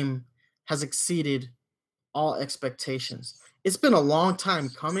 This game has exceeded all expectations. It's been a long time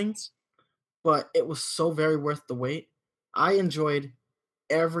coming, but it was so very worth the wait. I enjoyed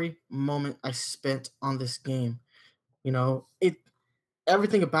every moment I spent on this game. It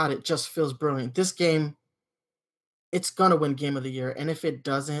everything about it just feels brilliant. This game, it's gonna win Game of the Year, and if it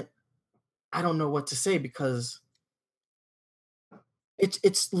doesn't, I don't know what to say because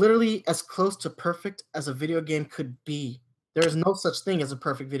it's literally as close to perfect as a video game could be. There is no such thing as a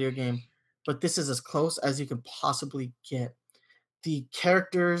perfect video game, but this is as close as you can possibly get. The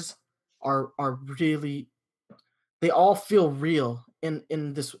characters are really, they all feel real in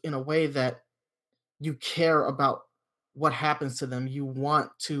a way that you care about what happens to them. You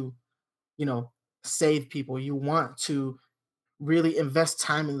want to, you know, save people. You want to really invest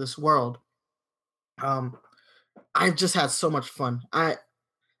time in this world. Um, I've just had so much fun.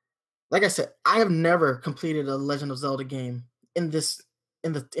 Like I said, I have never completed a Legend of Zelda game in this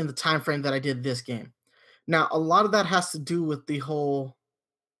in the time frame that I did this game. Now, a lot of that has to do with the whole,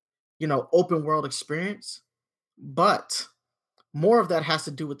 open world experience, but more of that has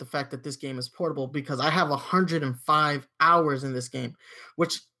to do with the fact that this game is portable because I have 105 hours in this game,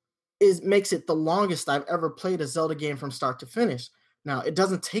 which is makes it the longest I've ever played a Zelda game from start to finish. Now, it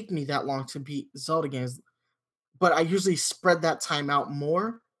doesn't take me that long to beat Zelda games, but I usually spread that time out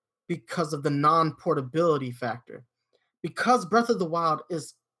more because of the non-portability factor. Because Breath of the Wild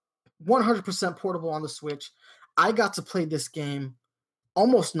is 100% portable on the Switch, I got to play this game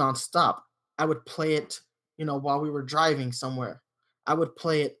almost nonstop. I would play it, while we were driving somewhere. I would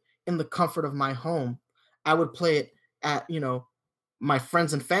play it in the comfort of my home. I would play it at, my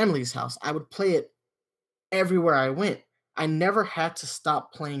friends and family's house. I would play it everywhere I went. I never had to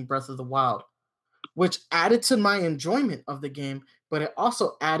stop playing Breath of the Wild, which added to my enjoyment of the game, but it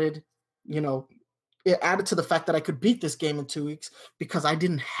also added, you know, it added to the fact that I could beat this game in 2 weeks because I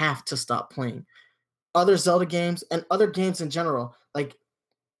didn't have to stop playing. Other Zelda games and other games in general,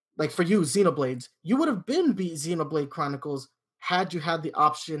 like for you, Xenoblades, you would have been beat Xenoblade Chronicles had you had the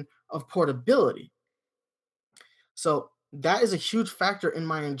option of portability. So that is a huge factor in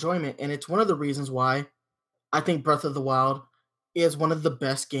my enjoyment, and it's one of the reasons why I think Breath of the Wild is one of the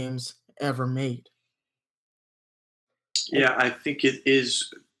best games ever made. Yeah, I think it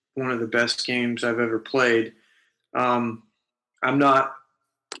is one of the best games I've ever played. Um, I'm not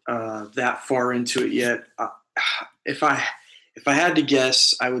that far into it yet. If I if I had to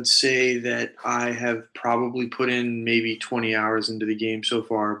guess, I would say that I have probably put in maybe 20 hours into the game so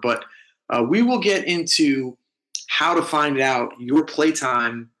far. But we will get into how to find out your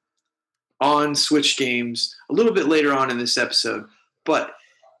playtime on Switch games a little bit later on in this episode. But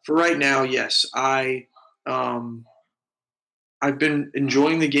for right now, yes, um, I've been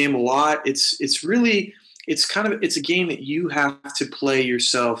enjoying the game a lot. It's a game that you have to play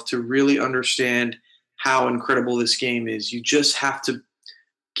yourself to really understand how incredible this game is. You just have to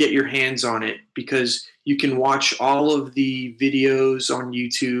get your hands on it because you can watch all of the videos on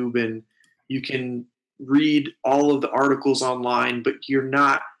YouTube and you can read all of the articles online, but you're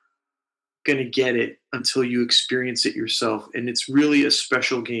not going to get it until you experience it yourself. And it's really a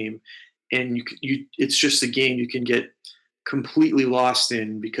special game, and it's just a game you can get completely lost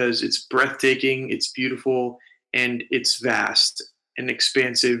in because it's breathtaking, it's beautiful, and it's vast and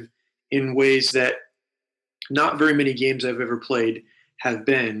expansive in ways that not very many games I've ever played have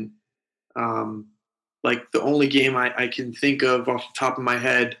been. Um, like the only game I can think of off the top of my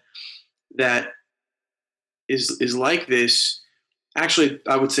head that is like this. Actually,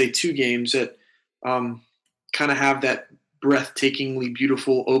 I would say two games that kind of have that breathtakingly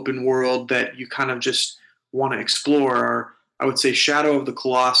beautiful open world that you kind of just want to explore. Are, I would say, Shadow of the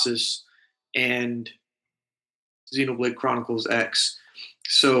Colossus and Xenoblade Chronicles X.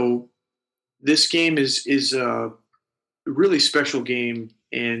 So this game is a really special game,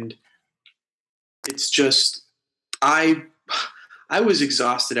 and it's just I I was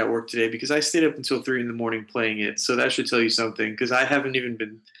exhausted at work today because I stayed up until 3 in the morning playing it. So that should tell you something because I haven't even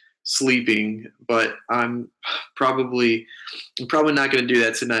been sleeping. But I'm probably not going to do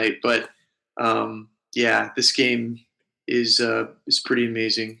that tonight. But yeah, this game is pretty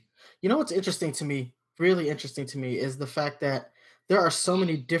amazing. You know what's interesting to me? really interesting to me is the fact that there are so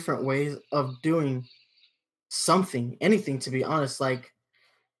many different ways of doing something, anything to be honest. Like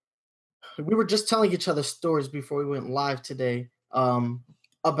we were just telling each other stories before we went live today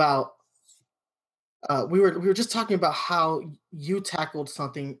about we were just talking about how you tackled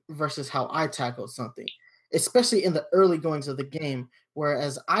something versus how I tackled something, especially in the early goings of the game.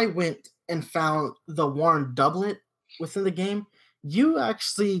 Whereas I went and found the worn doublet within the game, you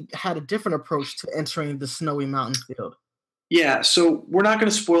actually had a different approach to entering the snowy mountain field. Yeah, so we're not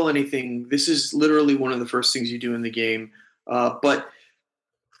going to spoil anything. This is literally one of the first things you do in the game. But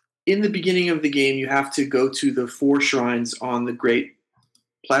in the beginning of the game, you have to go to the 4 shrines on the Great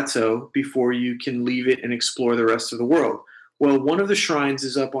Plateau before you can leave it and explore the rest of the world. Well, one of the shrines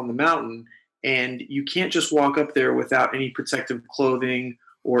is up on the mountain, and you can't just walk up there without any protective clothing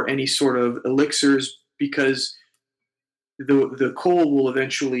or any sort of elixirs because the coal will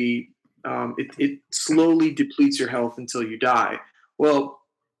eventually it slowly depletes your health until you die. Well,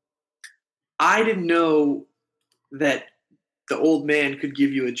 I didn't know that the old man could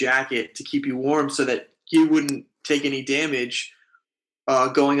give you a jacket to keep you warm so that you wouldn't take any damage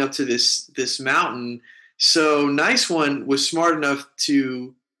going up to this mountain. So Nice One was smart enough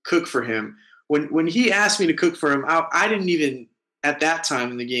to cook for him. When he asked me to cook for him, I didn't even at that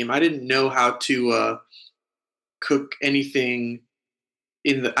time in the game I didn't know how to cook anything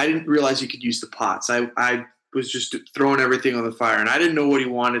in the. I didn't realize you could use the pots. I was just throwing everything on the fire, and I didn't know what he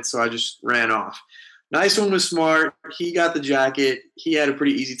wanted, so I just ran off. Nice One was smart. He got the jacket. He had a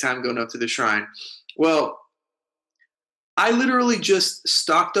pretty easy time going up to the shrine. Well, I literally just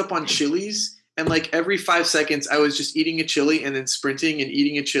stocked up on chilies, and like every 5 seconds, I was just eating a chili and then sprinting and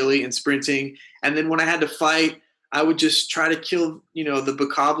eating a chili and sprinting. And then when I had to fight, I would just try to kill, the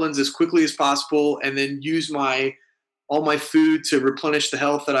bokoblins as quickly as possible, and then use my all my food to replenish the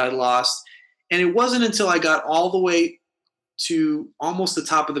health that I lost. And it wasn't until I got all the way to almost the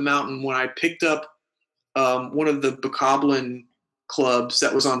top of the mountain when I picked up one of the bokoblin clubs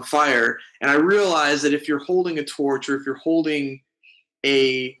that was on fire, and I realized that if you're holding a torch or if you're holding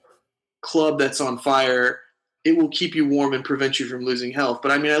a club that's on fire, it will keep you warm and prevent you from losing health.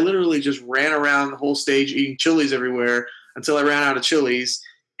 But I mean, I literally just ran around the whole stage eating chilies everywhere until I ran out of chilies.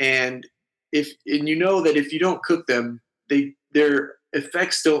 And you know that if you don't cook them, their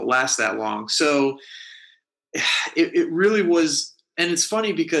effects don't last that long. So it really was, and it's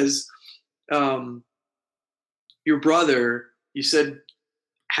funny because um, your brother, you said,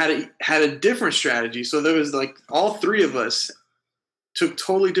 had a different strategy. So there was like all three of us took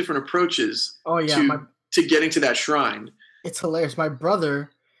totally different approaches Oh yeah, to getting to that shrine. it's hilarious. My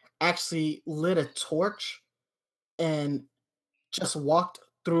brother actually lit a torch and just walked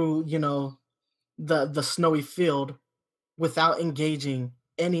through, the snowy field without engaging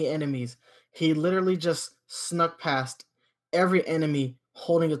any enemies. He literally just snuck past every enemy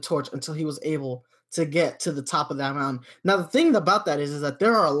holding a torch until he was able to get to the top of that mountain. Now, the thing about that is that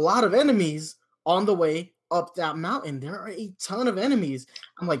there are a lot of enemies on the way up that mountain. There are a ton of enemies.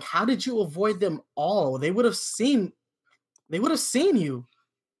 I'm like, how did you avoid them all? They would have seen you,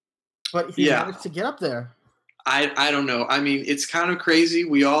 but he Yeah, managed to get up there. I don't know. I mean, it's kind of crazy.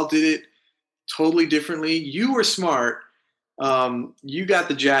 We all did it totally differently. You were smart. You got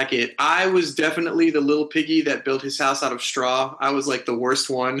the jacket. I was definitely the little piggy that built his house out of straw. I was like the worst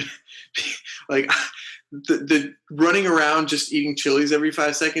one. Like the running around just eating chilies every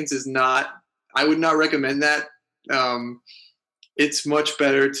 5 seconds is not. I would not recommend that. It's much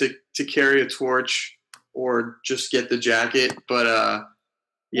better to carry a torch or just get the jacket. But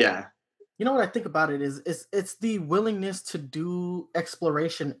yeah, You know what I think about it is it's the willingness to do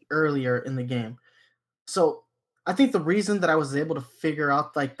exploration earlier in the game. So I think the reason that I was able to figure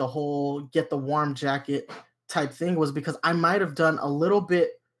out like the whole get the warm jacket type thing was because I might have done a little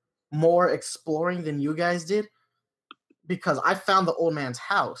bit more exploring than you guys did because I found the old man's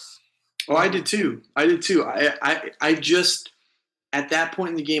house. oh, I And did too. I did too. I just at that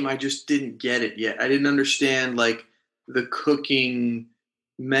point in the game, I just didn't get it yet. I didn't understand like the cooking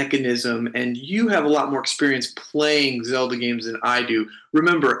mechanism, and you have a lot more experience playing Zelda games than I do.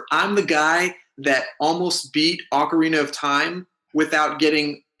 Remember, I'm the guy that almost beat Ocarina of Time without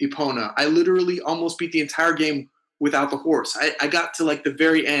getting Epona. I literally almost beat the entire game without the horse. I got to like the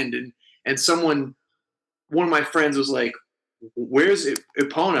very end, and one of my friends was like, "Where's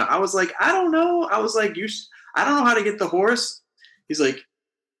Epona?" I was like, "I don't know." I was like, I don't know how to get the horse." He's like,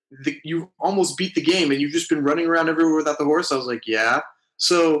 "You almost beat the game, and you've just been running around everywhere without the horse." I was like, "Yeah."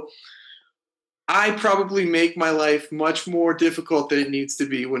 So I probably make my life much more difficult than it needs to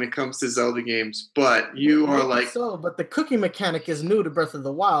be when it comes to Zelda games. But you are maybe like, so, but the cooking mechanic is new to Breath of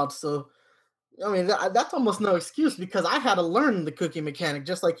the Wild, so I mean, that's almost no excuse because I had to learn the cooking mechanic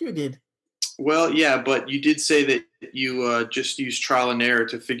just like you did. Well, yeah, but you did say that you just used trial and error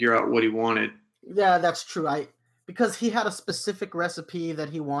to figure out what he wanted. Yeah, that's true. I because he had a specific recipe that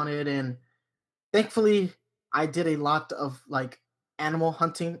he wanted, and thankfully, I did a lot of like animal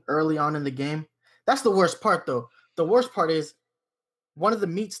hunting early on in the game. That's the worst part, though. The worst part is one of the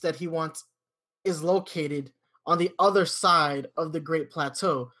meats that he wants is located on the other side of the Great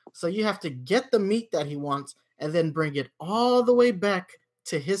Plateau. So you have to get the meat that he wants and then bring it all the way back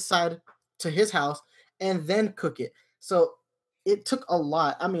to his side, to his house, and then cook it. So it took a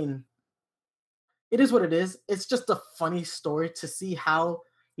lot. I mean, it is what it is. It's just a funny story to see how,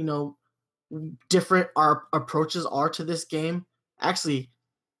 you know, different our approaches are to this game. Actually,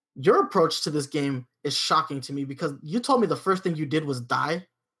 your approach to this game is shocking to me because you told me the first thing you did was die.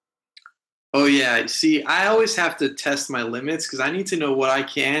 Oh yeah, see, I always have to test my limits because I need to know what I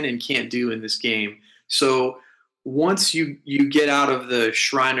can and can't do in this game. So once you get out of the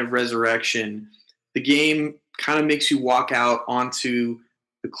Shrine of Resurrection, the game kind of makes you walk out onto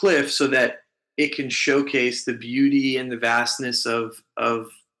the cliff so that it can showcase the beauty and the vastness of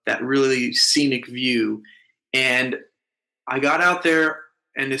that really scenic view. And I got out there,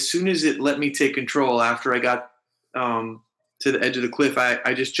 and as soon as it let me take control, after I got to the edge of the cliff,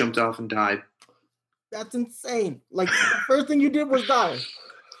 I just jumped off and died. That's insane. Like the first thing you did was die.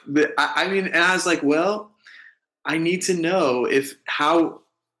 But I mean, and I was like, well, I need to know if how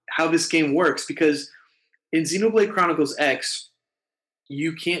this game works because in Xenoblade Chronicles X,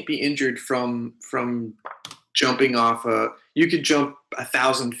 you can't be injured from jumping off a. You could jump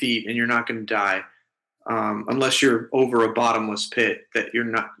 1,000 feet and you're not going to die unless you're over a bottomless pit that you're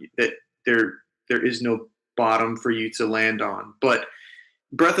not that there is no bottom for you to land on. But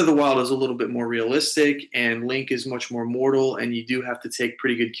Breath of the Wild is a little bit more realistic, and Link is much more mortal, and you do have to take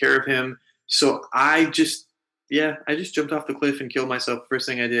pretty good care of him. So I just jumped off the cliff and killed myself. First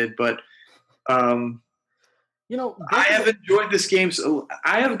thing I did, but um, I have enjoyed this game. So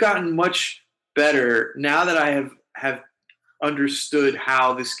I have gotten much better now that I have understood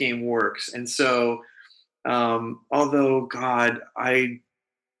how this game works. And so, although God, I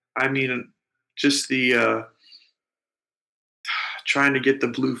mean, just the trying to get the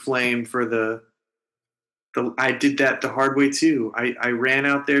blue flame for the I did that the hard way too. I ran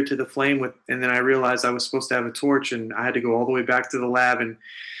out there to the flame and then I realized I was supposed to have a torch and I had to go all the way back to the lab and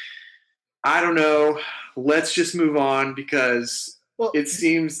I don't know. Let's just move on because Well, it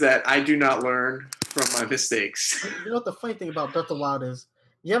seems that I do not learn from my mistakes. you know what the funny thing about Breath of the Wild is?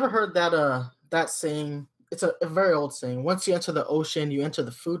 You ever heard that saying? It's a very old saying. Once you enter the ocean, you enter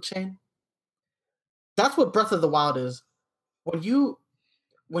the food chain. That's what Breath of the Wild is. When you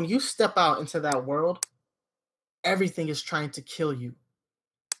when you step out into that world, everything is trying to kill you.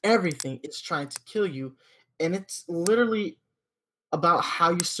 Everything is trying to kill you, and it's literally about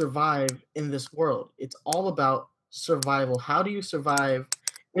how you survive in this world. It's all about survival. How do you survive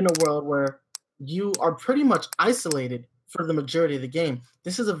in a world where you are pretty much isolated for the majority of the game?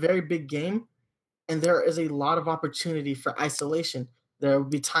 This is a very big game, and there is a lot of opportunity for isolation. There will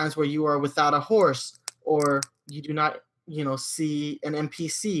be times where you are without a horse, or you do not, see an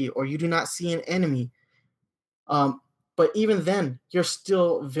NPC, or you do not see an enemy. But even then, you're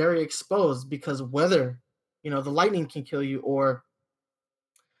still very exposed because weather, the lightning can kill you, or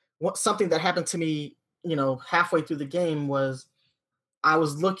something that happened to me, halfway through the game was I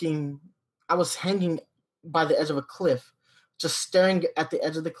was looking, I was hanging by the edge of a cliff, just staring at the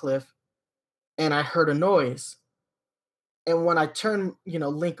edge of the cliff, and I heard a noise. And when I turned,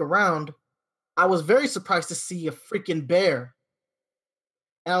 Link around, I was very surprised to see a freaking bear.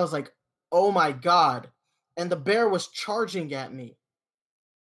 And I was like, oh my God. And the bear was charging at me.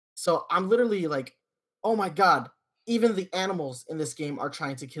 So I'm literally like, oh my God, even the animals in this game are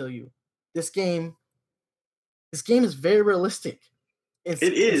trying to kill you. This game, this game is very realistic. It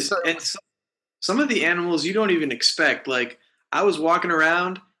is, and some of the animals you don't even expect. Like I was walking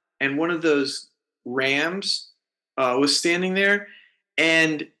around, and one of those rams was standing there,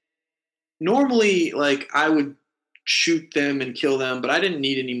 and normally, like I would shoot them and kill them, but I didn't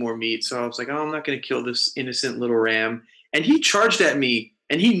need any more meat, so I was like, "Oh, I'm not going to kill this innocent little ram." And he charged at me,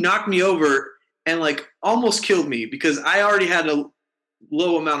 and he knocked me over, and like almost killed me because I already had a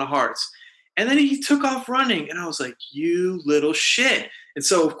low amount of hearts. And then he took off running, and I was like, "You little shit!" And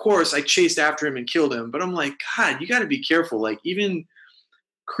so, of course, I chased after him and killed him. But I'm like, God, you got to be careful. Like even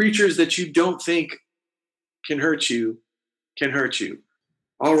creatures that you don't think can hurt you can hurt you.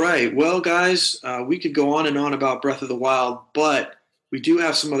 All right. Well, guys, we could go on and on about Breath of the Wild, but we do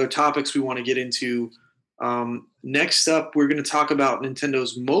have some other topics we want to get into Next up, we're going to talk about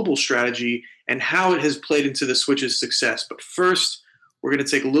Nintendo's mobile strategy and how it has played into the Switch's success. But first, we're going to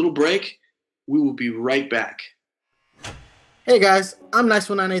take a little break. We will be right back. Hey guys, I'm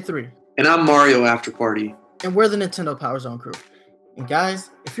Nice1983. And I'm Mario After Party. And we're the Nintendo Power Zone crew. And guys,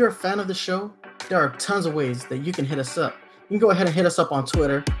 if you're a fan of the show, there are tons of ways that you can hit us up. You can go ahead and hit us up on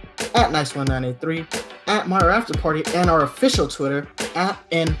Twitter at Nice1983, at Mario After Party, and our official Twitter at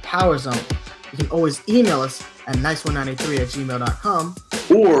NPowerZone. You can always email us at nice1983@gmail.com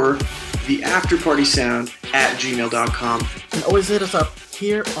or the afterpartysound at gmail.com. You can always hit us up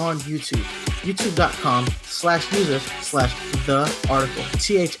here on YouTube,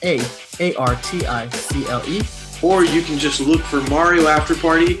 youtube.com/users/thearticle, THAARTICLE. Or you can just look for Mario After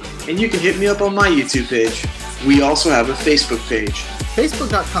Party and you can hit me up on my YouTube page. We also have a Facebook page,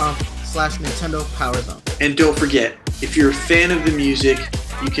 facebook.com/Nintendo Power Zone. And don't forget, if you're a fan of the music,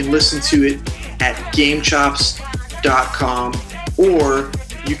 you can listen to it at GameChops.com, or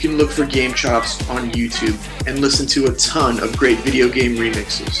you can look for Game Chops on YouTube and listen to a ton of great video game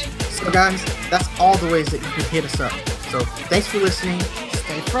remixes. So guys, that's all the ways that you can hit us up. So thanks for listening.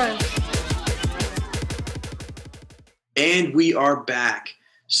 Stay fresh. And we are back.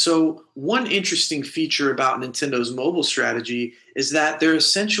 So one interesting feature about Nintendo's mobile strategy is that they're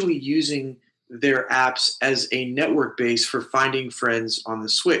essentially using their apps as a network base for finding friends on the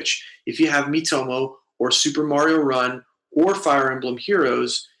Switch. If you have Miitomo or Super Mario Run or Fire Emblem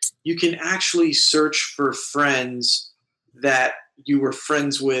Heroes, you can actually search for friends that you were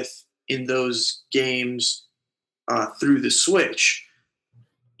friends with in those games through the Switch.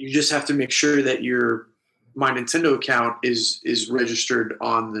 You just have to make sure that your My Nintendo account is registered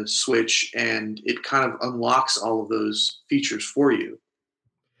on the Switch, and it kind of unlocks all of those features for you.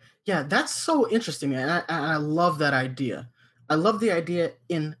 Yeah, that's so interesting, man. I love that idea. I love the idea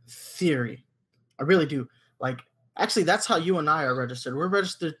in theory. I really do. Like, actually, that's how you and I are registered. We're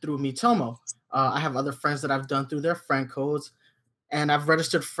registered through Miitomo. I have other friends that I've done through their friend codes, and I've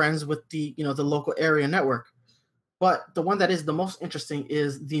registered friends with the local area network. But the one that is the most interesting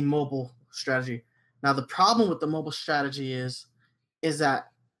is the mobile strategy. Now, the problem with the mobile strategy is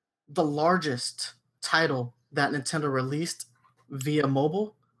that the largest title that Nintendo released via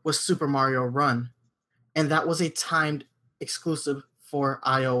mobile was Super Mario Run, and that was a timed exclusive for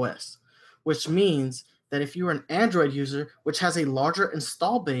iOS, which means that if you were an Android user, which has a larger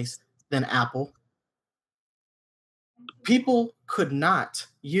install base than Apple, people could not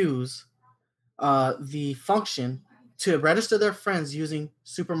use the function to register their friends using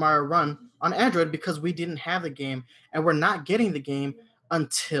Super Mario Run on Android because we didn't have the game, and we're not getting the game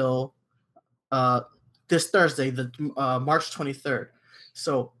until this Thursday, the March 23rd.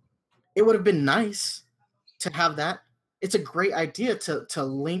 So it would have been nice to have that. It's a great idea to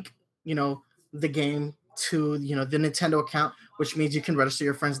link, the game to, the Nintendo account, which means you can register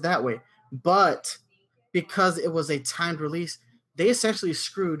your friends that way. But because it was a timed release, they essentially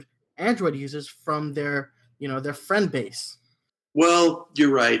screwed Android users from their friend base. Well,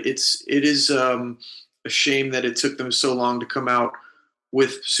 you're right. It is a shame that it took them so long to come out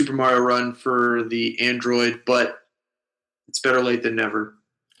with Super Mario Run for the Android, but it's better late than never.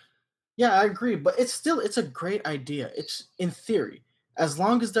 Yeah, I agree, but it's a great idea. It's in theory, as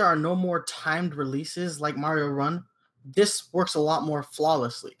long as there are no more timed releases like Mario Run, this works a lot more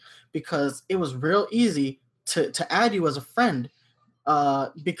flawlessly because it was real easy to add you as a friend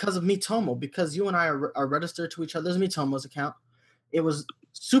because of Miitomo, because you and I are registered to each other's Miitomo's account. It was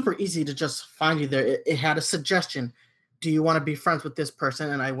super easy to just find you there. It had a suggestion. Do you want to be friends with this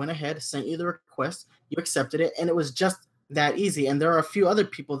person? And I went ahead, sent you the request, you accepted it, and it was just that easy. And there are a few other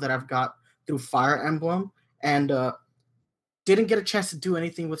people that I've got through Fire Emblem and didn't get a chance to do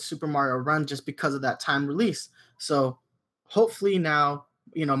anything with Super Mario Run just because of that time release. So hopefully now,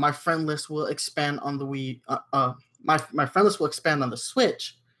 my friend list will expand on the Wii. My friend list will expand on the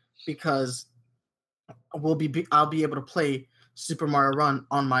Switch because I'll be able to play Super Mario Run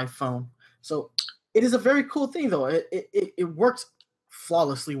on my phone. So it is a very cool thing, though. It works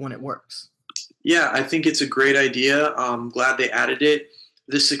flawlessly when it works. Yeah, I think it's a great idea. I'm glad they added it.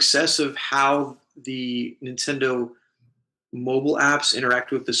 The success of how the Nintendo mobile apps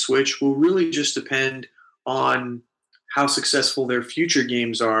interact with the Switch will really just depend on how successful their future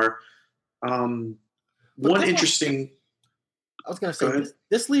games are. One interesting. I was going to say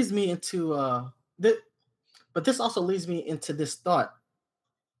this leads me into but this also leads me into this thought.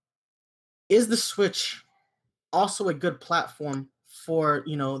 Is the Switch also a good platform for,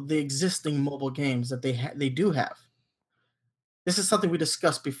 the existing mobile games that they do have? This is something we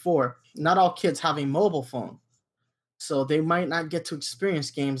discussed before. Not all kids have a mobile phone, so they might not get to experience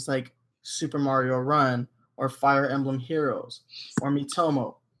games like Super Mario Run or Fire Emblem Heroes or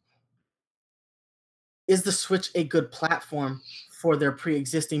Mitomo. Is the Switch a good platform for their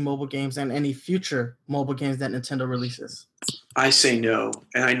pre-existing mobile games and any future mobile games that Nintendo releases? I say no.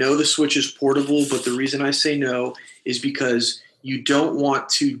 And I know the Switch is portable, but the reason I say no is because you don't want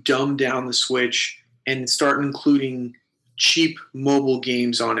to dumb down the Switch and start including cheap mobile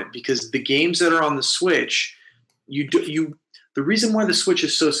games on it, because the games that are on the Switch, the reason why the Switch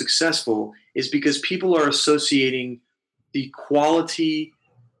is so successful is because people are associating the quality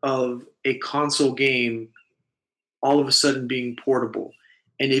of a console game all of a sudden being portable.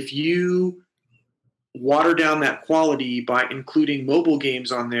 And if you water down that quality by including mobile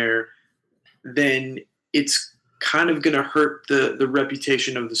games on there, then it's kind of going to hurt the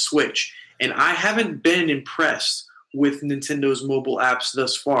reputation of the Switch. And I haven't been impressed with Nintendo's mobile apps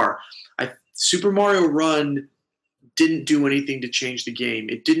thus far. Super Mario Run didn't do anything to change the game.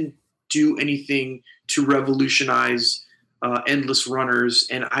 It didn't do anything to revolutionize endless runners,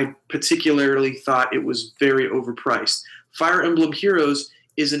 and I particularly thought it was very overpriced. Fire Emblem Heroes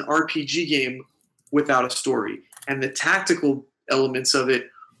is an RPG game without a story, and the tactical elements of it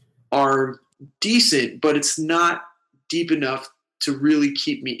are decent, but it's not deep enough to really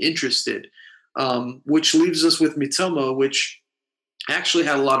keep me interested. Which leaves us with Mitomo, which actually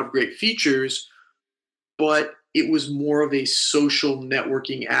had a lot of great features, but it was more of a social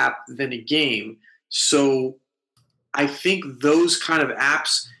networking app than a game. So I think those kind of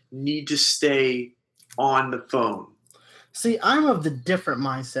apps need to stay on the phone. See, I'm of the different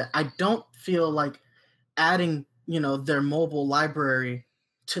mindset. I don't feel like adding, their mobile library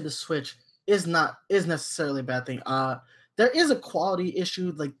to the Switch is necessarily a bad thing. There is a quality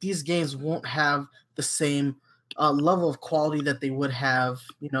issue. Like, these games won't have the same level of quality that they would have,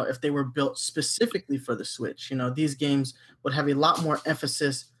 if they were built specifically for the Switch. These games would have a lot more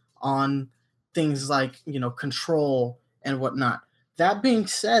emphasis on things like, control and whatnot. That being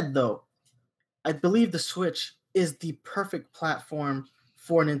said, though, I believe the Switch is the perfect platform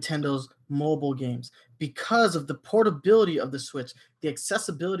for Nintendo's mobile games because of the portability of the Switch, the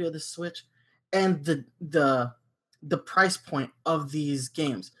accessibility of the Switch, and the price point of these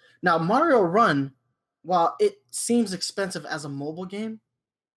games. Now, Mario Run, while it seems expensive as a mobile game,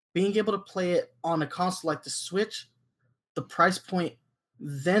 being able to play it on a console like the Switch, the price point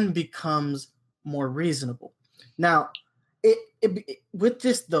then becomes more reasonable. Now, with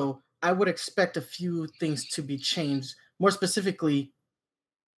this, though, I would expect a few things to be changed, more specifically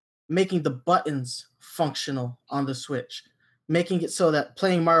making the buttons functional on the Switch, making it so that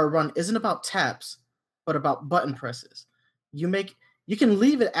playing Mario Run isn't about taps, but about button presses. You can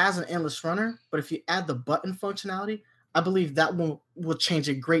leave it as an endless runner, but if you add the button functionality, I believe that will change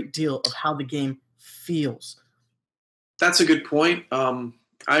a great deal of how the game feels. That's a good point. I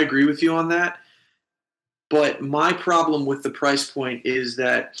agree with you on that. But my problem with the price point is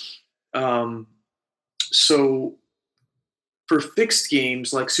that, so for fixed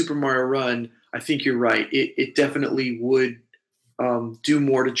games like Super Mario Run, I think you're right. It definitely would do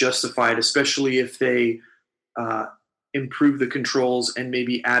more to justify it, especially if they improve the controls and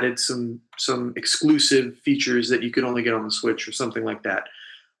maybe added some exclusive features that you could only get on the Switch or something like that.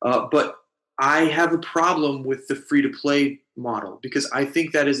 But I have a problem with the free-to-play model because I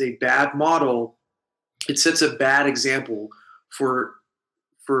think that is a bad model. It sets a bad example for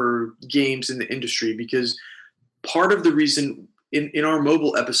games in the industry, because part of the reason in our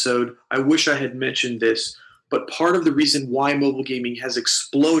mobile episode, I wish I had mentioned this, but part of the reason why mobile gaming has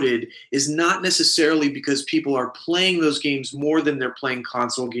exploded is not necessarily because people are playing those games more than they're playing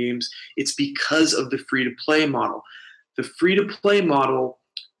console games. It's because of the free-to-play model. The free-to-play model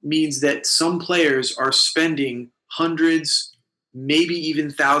means that some players are spending hundreds, maybe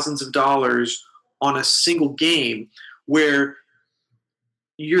even thousands of dollars on a single game, where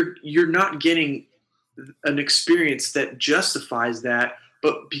you're not getting an experience that justifies that,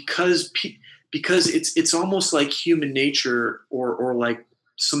 but because it's almost like human nature or like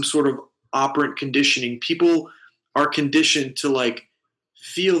some sort of operant conditioning. People are conditioned to like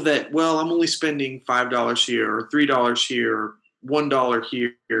feel that, well, I'm only spending $5 here or $3 here or $1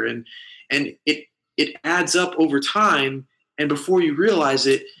 here, and it adds up over time, and before you realize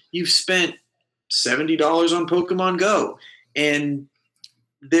it, you've spent $70 on Pokemon Go. And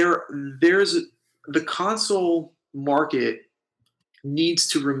there's the console market needs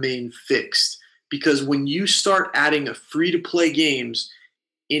to remain fixed, because when you start adding a free-to-play games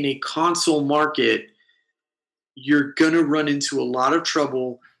in a console market, you're going to run into a lot of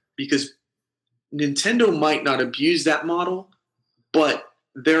trouble, because Nintendo might not abuse that model, but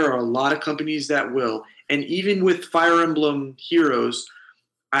there are a lot of companies that will. And even with Fire Emblem Heroes,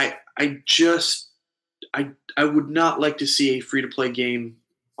 I would not like to see a free-to-play game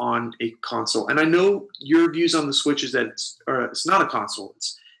on a console. And I know your views on the Switch is that it's not a console.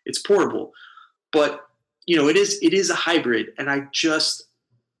 It's portable. But it is a hybrid, and I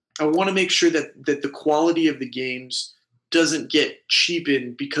want to make sure that the quality of the games doesn't get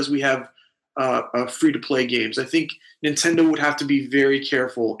cheapened because we have free-to-play games. I think Nintendo would have to be very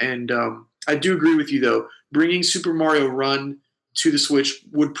careful, and I do agree with you though. Bringing Super Mario Run to the Switch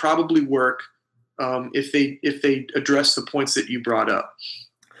would probably work if they address the points that you brought up.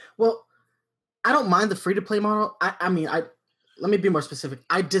 Well, I don't mind the free-to-play model. I mean, let me be more specific.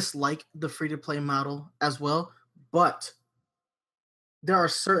 I dislike the free-to-play model as well, but there are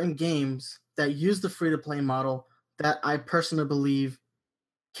certain games that use the free-to-play model that I personally believe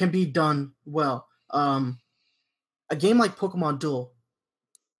can be done well. A game like Pokemon Duel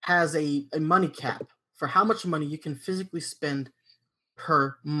has a money cap for how much money you can physically spend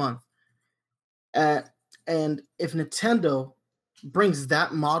per month. And if Nintendo brings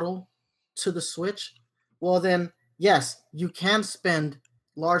that model to the Switch, well then, yes, you can spend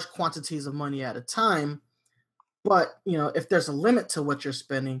large quantities of money at a time, but if there's a limit to what you're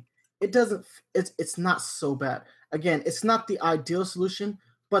spending, it's not so bad. Again, it's not the ideal solution,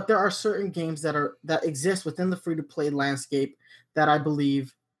 but there are certain games that exist within the free-to-play landscape that I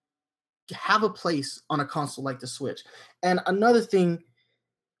believe have a place on a console like the Switch. And another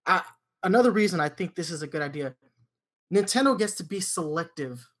reason I think this is a good idea, Nintendo gets to be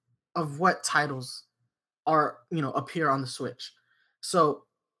selective of what titles appear on the Switch. So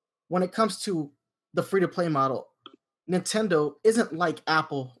when it comes to the free-to-play model, Nintendo isn't like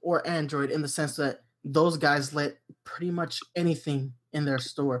Apple or Android in the sense that those guys let pretty much anything in their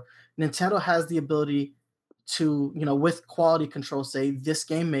store. Nintendo has the ability to, with quality control, say this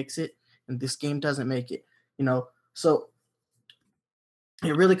game makes it and this game doesn't make it. So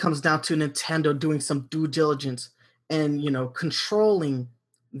it really comes down to Nintendo doing some due diligence and controlling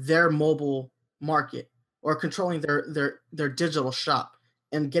their mobile market or controlling their digital shop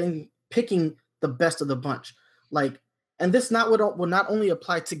and picking the best of the bunch. And this will not only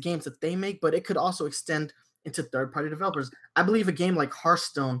apply to games that they make, but it could also extend into third-party developers. I believe a game like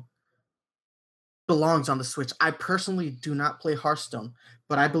Hearthstone belongs on the Switch. I personally do not play Hearthstone,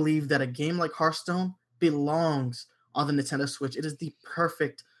 but I believe that a game like Hearthstone belongs on the Nintendo Switch. It is the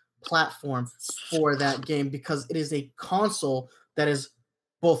perfect platform for that game because it is a console that is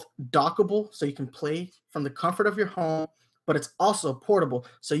both dockable, so you can play from the comfort of your home, but it's also portable,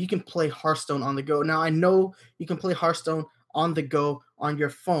 so you can play Hearthstone on the go. Now, I know you can play Hearthstone on the go on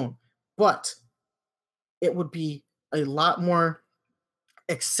your phone, but it would be a lot more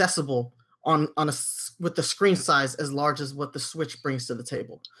accessible with the screen size as large as what the Switch brings to the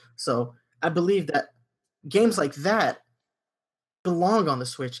table. So I believe that games like that belong on the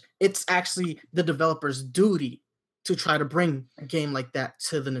Switch. It's actually the developer's duty to try to bring a game like that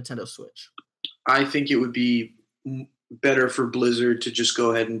to the Nintendo Switch. I think it would be better for Blizzard to just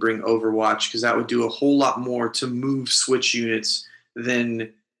go ahead and bring Overwatch because that would do a whole lot more to move Switch units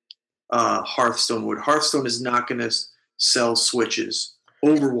than Hearthstone would. Hearthstone is not going to sell Switches.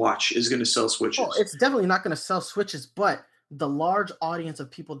 Overwatch is going to sell Switches. Oh, it's definitely not going to sell Switches, but the large audience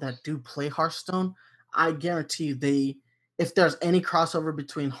of people that do play Hearthstone, I guarantee you if there's any crossover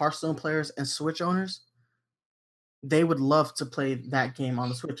between Hearthstone players and Switch owners, they would love to play that game on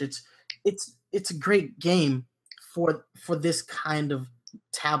the Switch. It's a great game for this kind of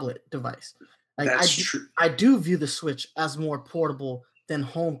tablet device. That's true. I do view the Switch as more portable than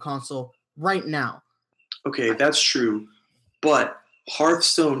home console right now. Okay, that's true. But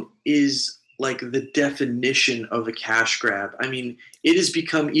Hearthstone is like the definition of a cash grab. I mean, it has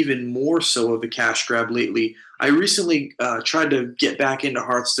become even more so of a cash grab lately. I recently tried to get back into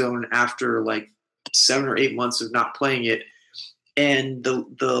Hearthstone after like 7 or 8 months of not playing it. And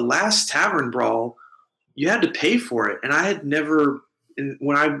the last Tavern Brawl, you had to pay for it. And I had never,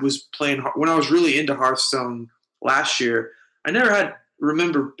 when I was really into Hearthstone last year, I never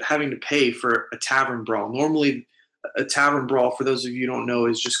remember having to pay for a Tavern Brawl. Normally, a Tavern Brawl, for those of you who don't know,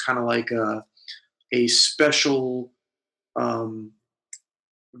 is just kind of like a special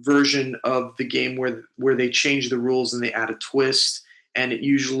version of the game where they change the rules and they add a twist, and it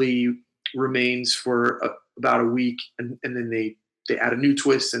usually remains for about a week, and then they add a new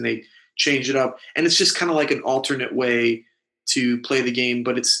twist and they change it up, and it's just kind of like an alternate way to play the game,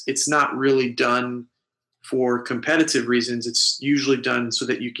 but it's not really done for competitive reasons. It's usually done so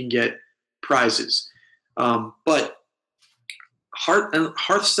that you can get prizes. But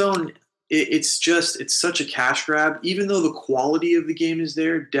Hearthstone, it's such a cash grab. Even though the quality of the game is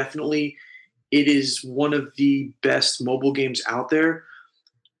there, definitely it is one of the best mobile games out there.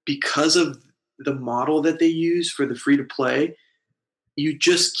 because of the model that they use for the free to play, you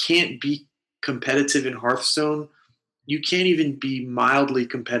just can't be competitive in Hearthstone. You can't even be mildly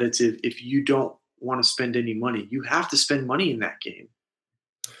competitive if you don't want to spend any money. You have to spend money in that game.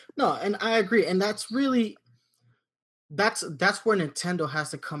 No, and I agree, and that's where Nintendo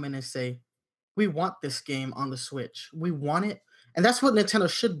has to come in and say, we want this game on the Switch. We want it. And that's what Nintendo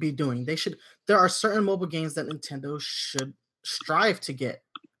should be doing. There are certain mobile games that Nintendo should strive to get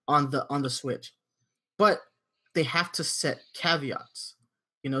on the Switch. But they have to set caveats.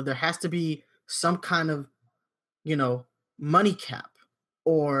 There has to be some kind of, you know, money cap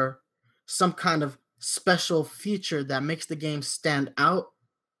or some kind of special feature that makes the game stand out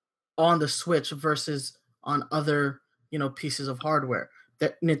on the Switch versus on other, pieces of hardware.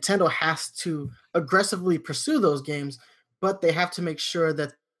 That Nintendo has to aggressively pursue those games, but they have to make sure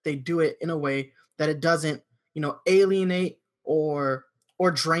that they do it in a way that it doesn't, alienate or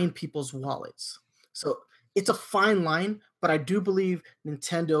drain people's wallets. So it's a fine line, but I do believe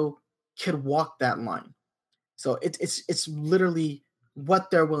Nintendo could walk that line. So it's literally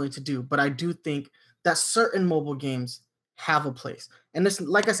what they're willing to do. But I do think that certain mobile games have a place. And this,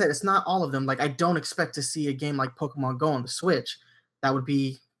 like I said, it's not all of them. Like I don't expect to see a game like Pokemon Go on the Switch. That would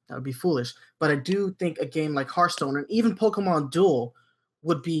be that would be foolish. But I do think a game like Hearthstone and even Pokemon Duel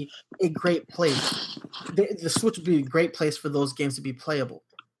would be a great place. The Switch would be a great place for those games to be playable.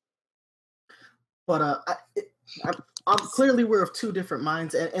 But I'm clearly we're of two different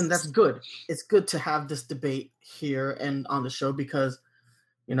minds, and that's good. It's good to have this debate here and on the show because,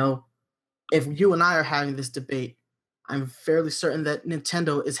 you know, if you and I are having this debate, I'm fairly certain that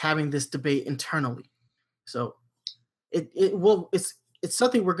Nintendo is having this debate internally. So it's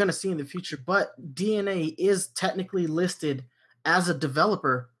something we're going to see in the future. But DNA is technically listed as a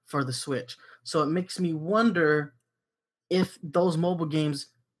developer for the Switch, so it makes me wonder if those mobile games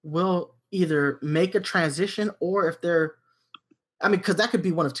will either make a transition or if they're I mean, because that could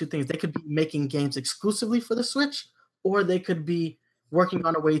be one of two things. They could be making games exclusively for the Switch, or they could be working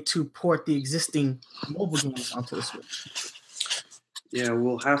on a way to port the existing mobile games onto the Switch. Yeah,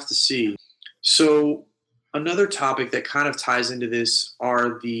 we'll have to see. So, another topic that kind of ties into this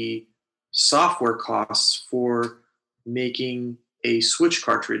are the software costs for making a Switch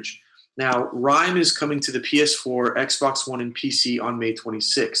cartridge. Now, Rime is coming to the PS4, Xbox One, and PC on May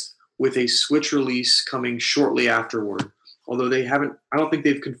 26th, with a Switch release coming shortly afterward. Although I don't think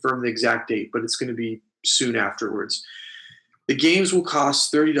they've confirmed the exact date, but it's going to be soon afterwards. The games will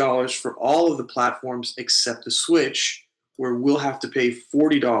cost $30 for all of the platforms except the Switch, where we'll have to pay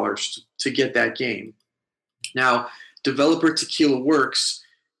 $40 to get that game. Now, developer Tequila Works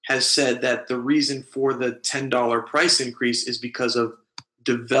has said that the reason for the $10 price increase is because of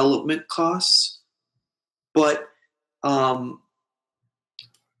development costs, but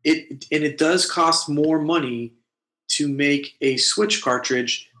it does cost more money to make a Switch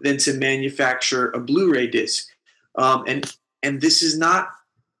cartridge than to manufacture a Blu-ray disc, and this is not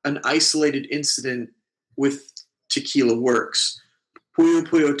an isolated incident with Tequila Works. Puyo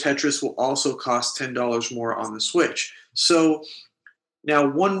Puyo Tetris will also cost $10 more on the Switch. So now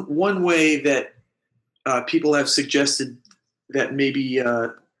one way that people have suggested that maybe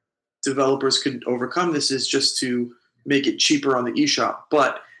developers could overcome this is just to make it cheaper on the eShop.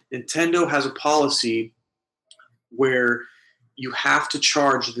 But Nintendo has a policy where you have to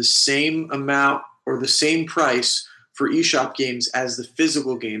charge the same amount or the same price for eShop games as the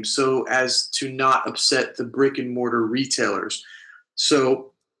physical games, so as to not upset the brick and mortar retailers.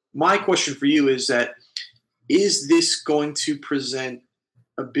 So my question for you is this going to present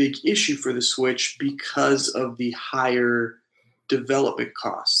a big issue for the Switch because of the higher development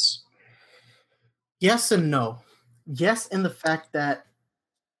costs? Yes and no. Yes, in the fact that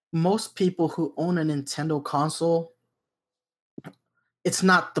most people who own a Nintendo console, it's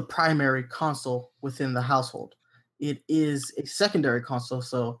not the primary console within the household. It is a secondary console.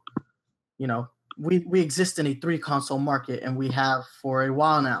 So, we exist in a three console market and we have for a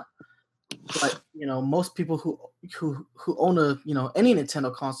while now. But most people who own any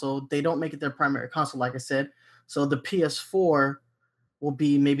Nintendo console, they don't make it their primary console, like I said. So the PS4 will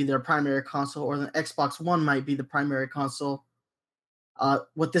be maybe their primary console, or the Xbox One might be the primary console.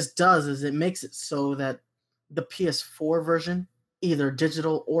 What this does is it makes it so that the PS4 version, either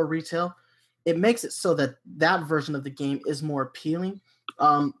digital or retail, it makes it so that that version of the game is more appealing.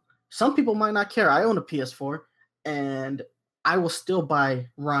 Some people might not care. I own a PS4, and I will still buy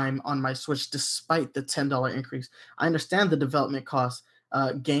Rime on my Switch despite the $10 increase. I understand the development costs.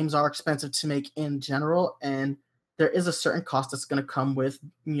 Games are expensive to make in general, and there is a certain cost that's going to come with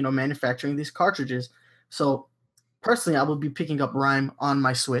manufacturing these cartridges. So personally, I will be picking up Rhyme on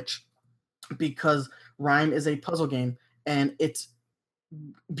my Switch because Rhyme is a puzzle game and it's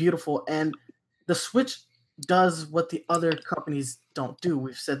beautiful. And the Switch does what the other companies don't do.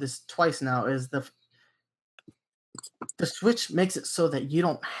 We've said this twice now, is the Switch makes it so that you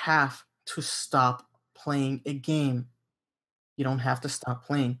don't have to stop playing a game. You don't have to stop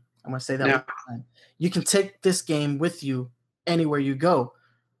playing. I'm going to say that one Now, more time. You can take this game with you anywhere you go,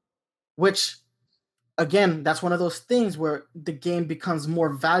 which, again, that's one of those things where the game becomes more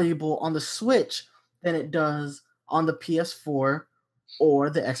valuable on the Switch than it does on the PS4 or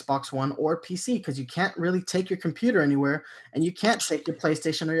the Xbox One or PC, because you can't really take your computer anywhere and you can't take your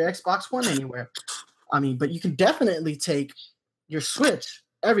PlayStation or your Xbox One anywhere. I mean, but you can definitely take your Switch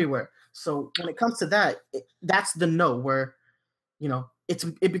everywhere. So when it comes to that, that's the no, where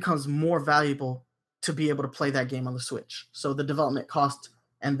it becomes more valuable to be able to play that game on the Switch. So the development cost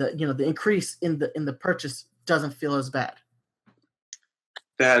and the increase in the purchase doesn't feel as bad.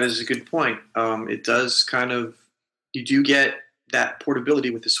 that is a good point. It does kind of, you do get that portability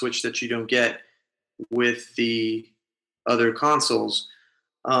with the Switch that you don't get with the other consoles.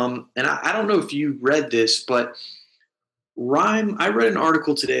 And I don't know if you read this, but I read an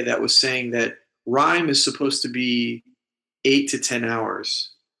article today that was saying that Rhyme is supposed to be 8 to 10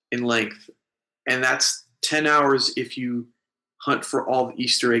 hours in length. And that's 10 hours if you hunt for all the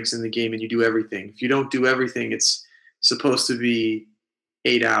Easter eggs in the game and you do everything. If you don't do everything, it's supposed to be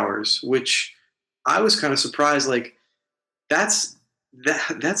 8 hours, which I was kind of surprised. Like, that's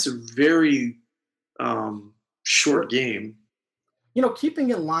a very short game.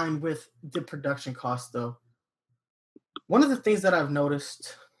 Keeping in line with the production cost, though, one of the things that I've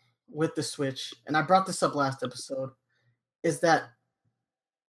noticed with the Switch, and I brought this up last episode, is that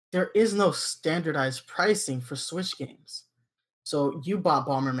there is no standardized pricing for Switch games. So you bought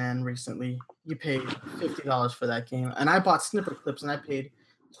Bomberman recently. You paid $50 for that game. And I bought Snipper Clips and I paid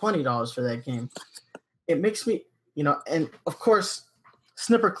 $20 for that game. It makes me, and of course,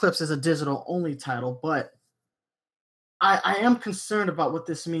 Snipper Clips is a digital only title, but I am concerned about what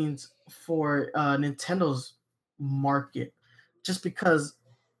this means for Nintendo's market, just because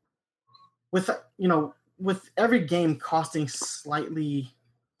with every game costing slightly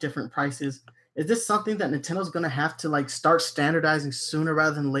different prices, is this something that Nintendo's going to have to start standardizing sooner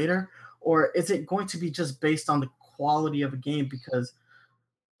rather than later, or is it going to be just based on the quality of a game? Because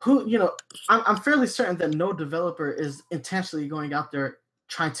I'm fairly certain that no developer is intentionally going out there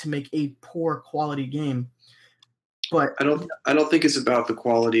trying to make a poor quality game. But I don't think it's about the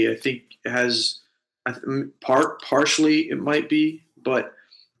quality. I think it has partially it might be, but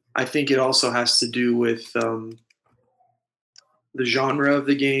I think it also has to do with the genre of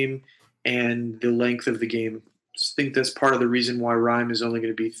the game and the length of the game. I think that's part of the reason why Rhyme is only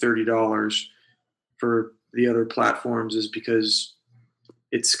going to be $30 for the other platforms, is because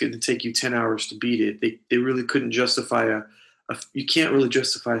it's going to take you 10 hours to beat it. They really couldn't justify you can't really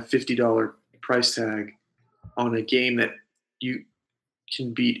justify a $50 price tag on a game that you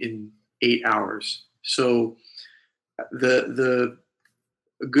can beat in 8 hours. So the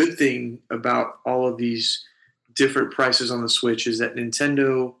good thing about all of these different prices on the Switch is that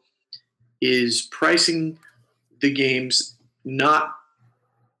Nintendo is pricing the games not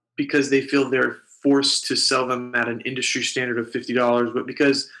because they feel they're forced to sell them at an industry standard of $50, but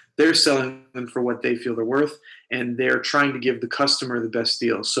because they're selling them for what they feel they're worth, and they're trying to give the customer the best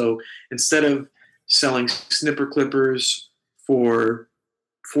deal. So instead of selling snipper clippers for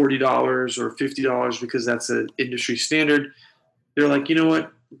 $40 or $50 because that's an industry standard, they're like, you know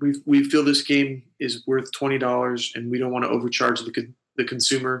what, we feel this game is worth $20 and we don't want to overcharge the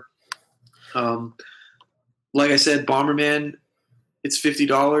consumer. Like I said, Bomberman, it's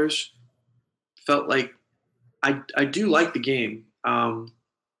 $50. Felt like I do like the game.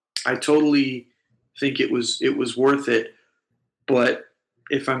 I totally think it was worth it, but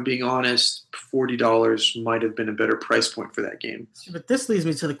if I'm being honest, $40 might have been a better price point for that game. But this leads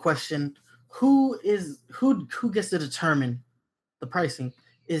me to the question: who gets to determine the pricing?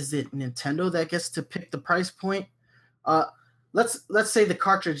 Is it Nintendo that gets to pick the price point? Let's say the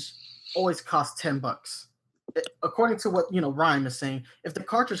cartridge always costs $10. According to what Ryan is saying, if the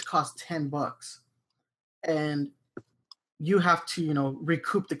cartridge costs $10 and you have to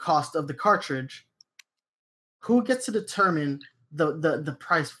recoup the cost of the cartridge, who gets to determine the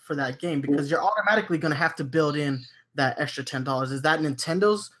price for that game? Because you're automatically going to have to build in that extra $10. Is that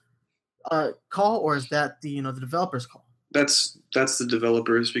Nintendo's call, or is that the developer's call? That's the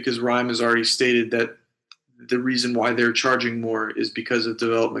developers, because Rhyme has already stated that the reason why they're charging more is because of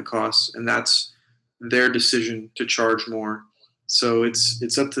development costs, and that's their decision to charge more. So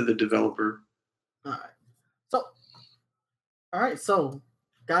it's up to the developer. All right. So All right, so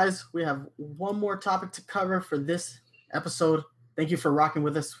guys, we have one more topic to cover for this episode. Thank you for rocking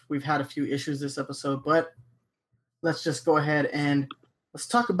with us. We've had a few issues this episode, but let's just go ahead and let's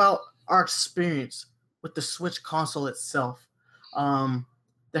talk about our experience with the Switch console itself.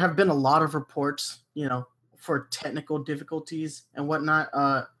 There have been a lot of reports, for technical difficulties and whatnot.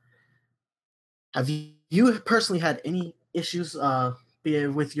 Have you personally had any issues, be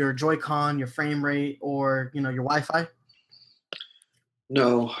it with your Joy-Con, your frame rate, or your Wi-Fi?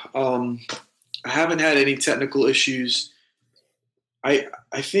 No, I haven't had any technical issues. I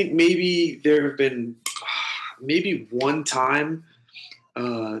think maybe there have been maybe one time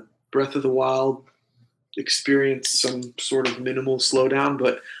Breath of the Wild experienced some sort of minimal slowdown,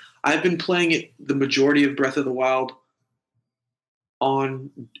 but I've been playing it the majority of Breath of the Wild on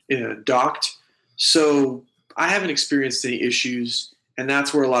docked, so I haven't experienced any issues, and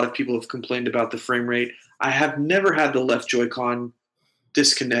that's where a lot of people have complained about the frame rate. I have never had the left Joy-Con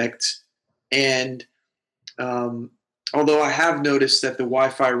disconnect, and um, although I have noticed that the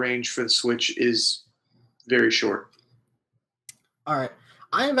Wi-Fi range for the Switch is very short. All right,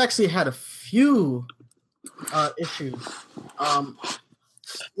 I have actually had a few issues. Um,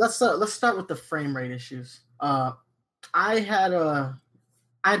 let's start with the frame rate issues. I had I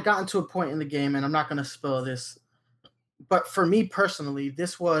had gotten to a point in the game, and I'm not going to spoil this, but for me personally,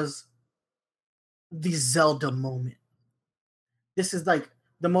 this was the Zelda moment. This is like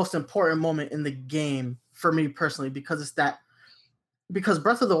the most important moment in the game for me personally because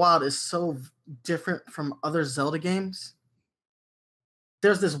Breath of the Wild is so different from other Zelda games.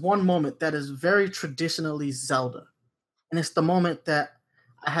 There's this one moment that is very traditionally Zelda, and it's the moment that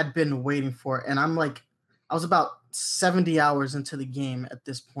I had been waiting for. And I was about 70 hours into the game at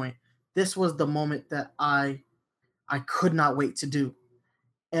this point. This was the moment that I could not wait to do.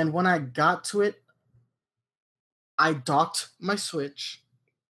 And when I got to it, I docked my Switch,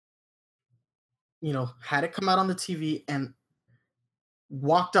 had it come out on the TV and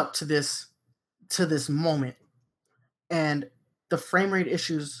walked up to this moment. And the frame rate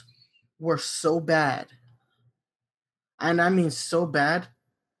issues were so bad. And I mean so bad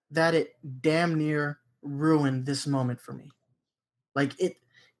that it damn near ruined this moment for me. Like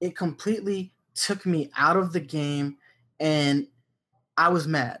it completely took me out of the game, and I was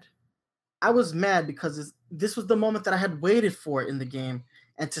mad. I was mad because this was the moment that I had waited for in the game,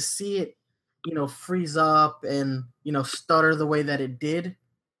 and to see it, freeze up and stutter the way that it did,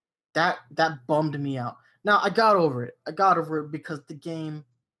 that bummed me out. Now I got over it. I got over it because the game,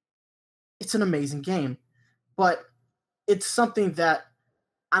 it's an amazing game, but it's something that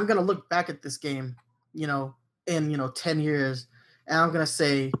I'm gonna look back at this game, in 10 years, and I'm gonna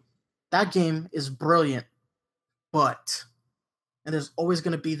say that game is brilliant, but and there's always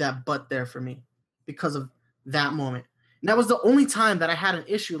gonna be that but there for me because of that moment. And that was the only time that I had an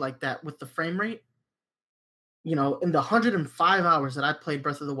issue like that with the frame rate. In the 105 hours that I played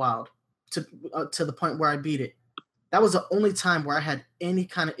Breath of the Wild to the point where I beat it, that was the only time where I had any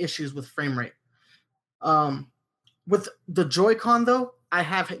kind of issues with frame rate. Um, with the Joy-Con though, I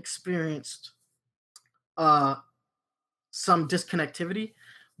have experienced uh, some disconnectivity,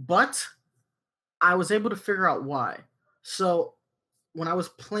 but I was able to figure out why. So when I was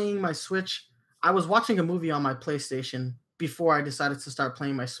playing my Switch, I was watching a movie on my PlayStation before I decided to start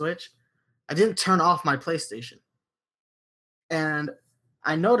playing my Switch. I didn't turn off my PlayStation. And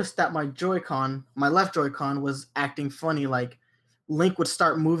I noticed that my left Joy-Con was acting funny, like Link would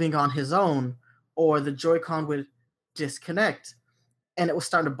start moving on his own, or the Joy-Con would disconnect. And it was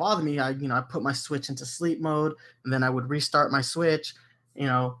starting to bother me. I put my Switch into sleep mode, and then I would restart my Switch. You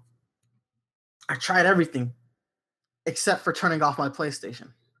know, I tried everything except for turning off my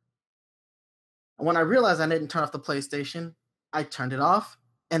PlayStation. And when I realized I didn't turn off the PlayStation, I turned it off,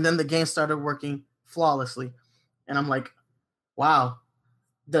 and then the game started working flawlessly. And I'm like, wow,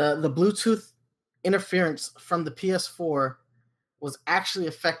 the Bluetooth interference from the PS4 was actually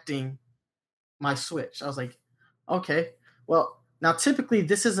affecting my Switch. I was like, okay, well, now typically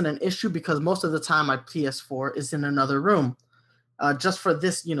this isn't an issue because most of the time my PS4 is in another room. Just for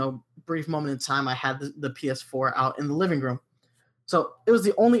this, brief moment in time, I had the PS4 out in the living room. So it was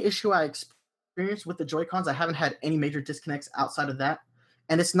the only issue I experienced with the Joy-Cons. I haven't had any major disconnects outside of that.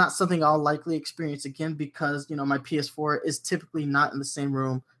 And it's not something I'll likely experience again because, my PS4 is typically not in the same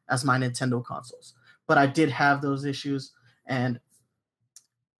room as my Nintendo consoles. But I did have those issues, and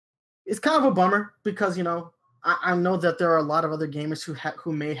it's kind of a bummer because, I know that there are a lot of other gamers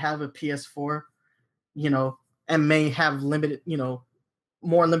who may have a PS4, and may have limited,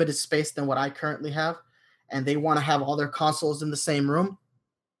 more limited space than what I currently have, and they want to have all their consoles in the same room.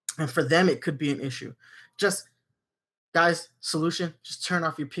 And for them, it could be an issue. Just Guys, solution, just turn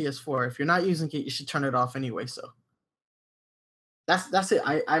off your PS4. If you're not using it, you should turn it off anyway. So that's it.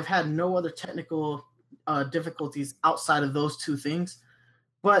 I've had no other technical difficulties outside of those two things,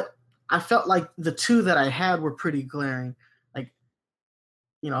 but I felt like the two that I had were pretty glaring. Like,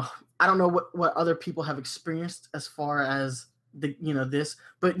 you know, I don't know what other people have experienced as far as this,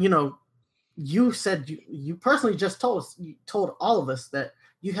 but you said you personally just told all of us that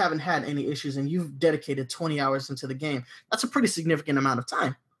you haven't had any issues and you've dedicated 20 hours into the game. That's a pretty significant amount of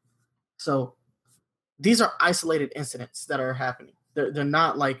time. So these are isolated incidents that are happening. They're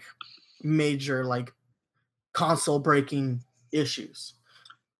not like major like console breaking issues.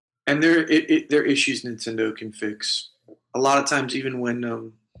 And they're issues Nintendo can fix. A lot of times, even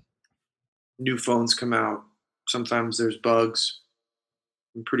when new phones come out, sometimes there's bugs.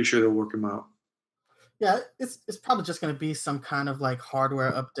 I'm pretty sure they'll work them out. Yeah, it's probably just going to be some kind of like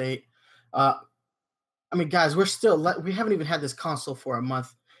hardware update. Uh, I mean, guys, we haven't even had this console for a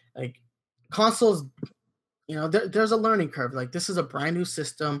month. Like consoles, there's a learning curve. Like this is a brand new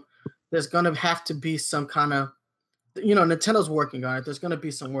system. There's going to have to be some kind of, Nintendo's working on it. There's going to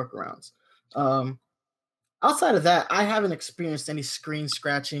be some workarounds. Outside of that, I haven't experienced any screen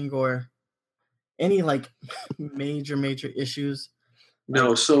scratching or any like major issues.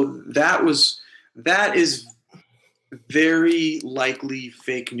 No, so that is very likely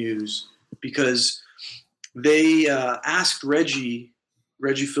fake news because they asked Reggie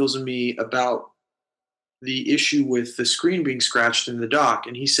Fils and me about the issue with the screen being scratched in the dock,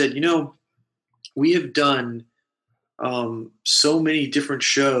 and he said, we have done so many different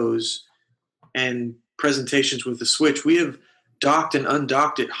shows and presentations with the Switch. We have docked and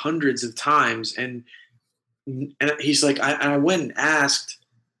undocked it hundreds of times, and he's like, I went and asked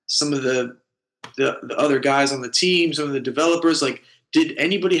some of the other guys on the team, some of the developers, like, did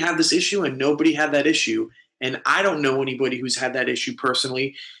anybody have this issue? And nobody had that issue. And I don't know anybody who's had that issue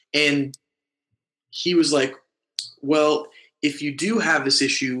personally. And he was like, well, if you do have this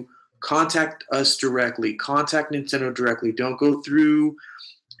issue, contact us directly. Contact Nintendo directly. Don't go through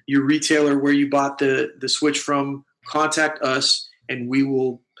your retailer where you bought the Switch from. Contact us, and we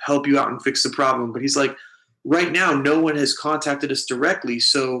will help you out and fix the problem. But he's like, right now, no one has contacted us directly.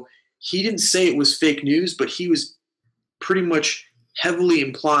 So he didn't say it was fake news, but he was pretty much heavily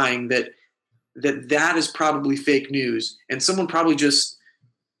implying that is probably fake news. And someone probably just,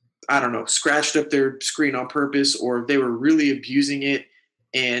 I don't know, scratched up their screen on purpose, or they were really abusing it.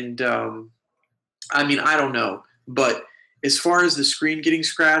 And I mean, I don't know. But as far as the screen getting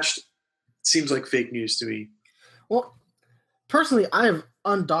scratched, it seems like fake news to me. Well, personally, I have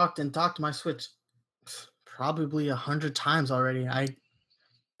undocked and docked my Switch probably 100 times already.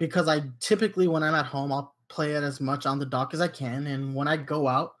 Because I typically, when I'm at home, I'll play it as much on the dock as I can, and when I go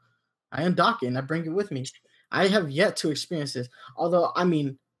out, I undock it and I bring it with me. I have yet to experience this. Although, I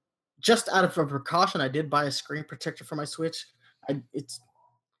mean, just out of a precaution, I did buy a screen protector for my Switch.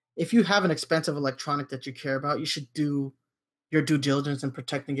 If you have an expensive electronic that you care about, you should do your due diligence in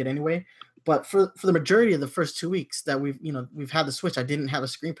protecting it anyway. But for the majority of the first 2 weeks that we've had the Switch, I didn't have a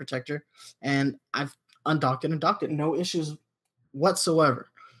screen protector, and I've undocked it and docked it, no issues whatsoever.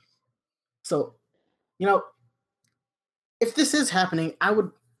 So, if this is happening, I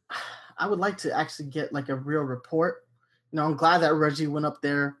would like to actually get like a real report. I'm glad that Reggie went up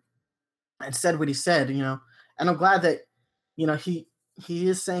there and said what he said, and I'm glad that, he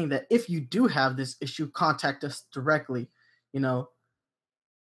is saying that if you do have this issue, contact us directly.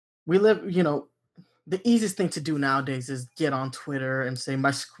 We live, the easiest thing to do nowadays is get on Twitter and say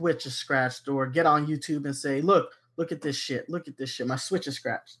my Switch is scratched, or get on YouTube and say, look at this shit, my Switch is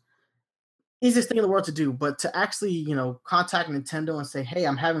scratched. Easiest thing in the world to do, but to actually, contact Nintendo and say, hey,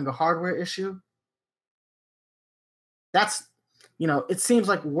 I'm having a hardware issue, that's, it seems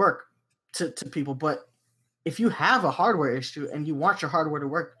like work to people. But if you have a hardware issue and you want your hardware to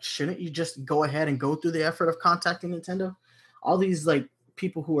work, shouldn't you just go ahead and go through the effort of contacting Nintendo? All these like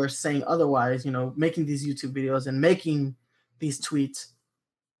people who are saying otherwise, making these YouTube videos and making these tweets,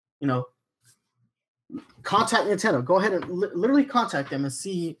 contact Nintendo. Go ahead and literally contact them and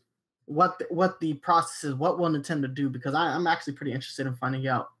see what the process is. What will Nintendo do? Because I'm actually pretty interested in finding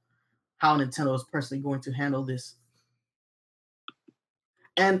out how Nintendo is personally going to handle this.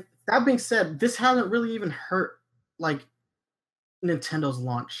 And that being said, this hasn't really even hurt like Nintendo's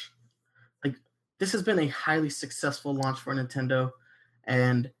launch. Like this has been a highly successful launch for Nintendo,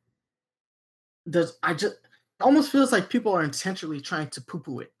 and it almost feels like people are intentionally trying to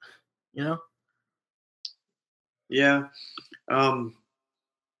poo-poo it, Yeah.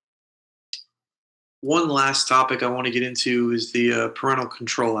 One last topic I want to get into is the parental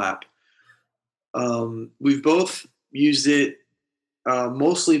control app. We've both used it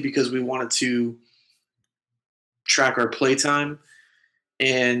mostly because we wanted to track our playtime.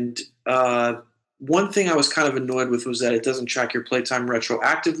 And one thing I was kind of annoyed with was that it doesn't track your playtime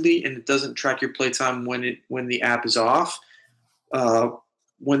retroactively, and it doesn't track your playtime when the app is off. Uh,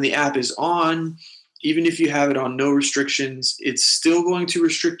 when the app is on, even if you have it on no restrictions, it's still going to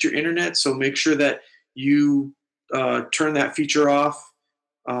restrict your internet. So make sure that you turn that feature off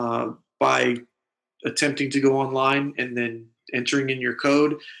by attempting to go online and then entering in your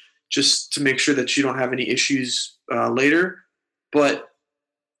code, just to make sure that you don't have any issues later. But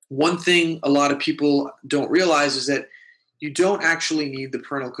one thing a lot of people don't realize is that you don't actually need the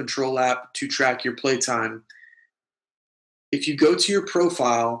parental control app to track your playtime. If you go to your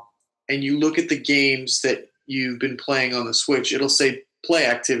profile and you look at the games that you've been playing on the Switch, it'll say play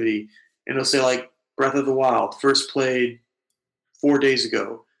activity, and it'll say like Breath of the Wild, first played 4 days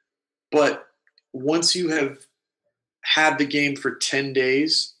ago. But once you have had the game for 10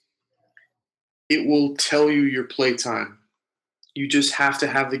 days, it will tell you your playtime. You just have to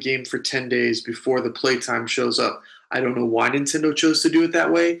have the game for 10 days before the playtime shows up. I don't know why Nintendo chose to do it that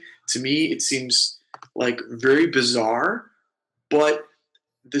way. To me, it seems like very bizarre, but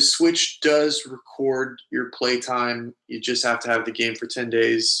the Switch does record your playtime. You just have to have the game for 10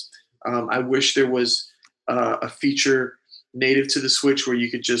 days. I wish there was a feature native to the Switch where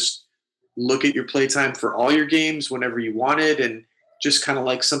you could just look at your playtime for all your games whenever you wanted, and just kind of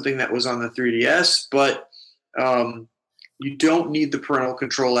like something that was on the 3DS. But you don't need the parental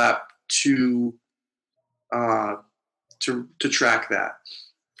control app to track that.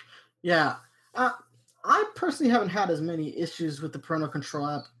 Yeah. I personally haven't had as many issues with the parental control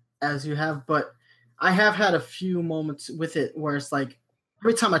app as you have, but I have had a few moments with it where it's like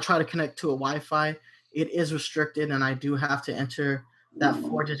every time I try to connect to a Wi-Fi, it is restricted and I do have to enter that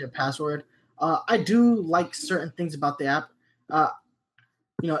 4-digit password. I do like certain things about the app.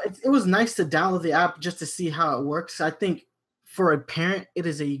 It was nice to download the app just to see how it works. I think for a parent, it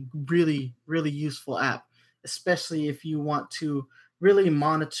is a really, really useful app, especially if you want to really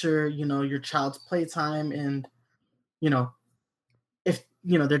monitor, your child's playtime, and, if,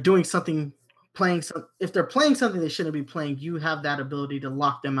 they're doing something, if they're playing something they shouldn't be playing, you have that ability to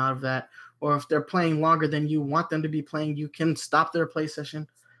lock them out of that. Or if they're playing longer than you want them to be playing, you can stop their play session.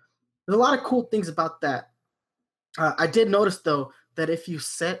 There's a lot of cool things about that. I did notice, though, that if you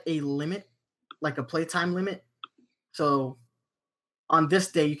set a limit, like a playtime limit, so on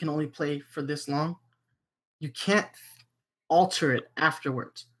this day you can only play for this long, you can't alter it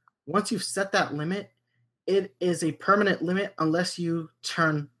afterwards. Once you've set that limit, it is a permanent limit unless you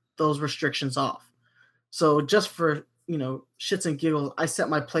turn those restrictions off. So just for, shits and giggles, I set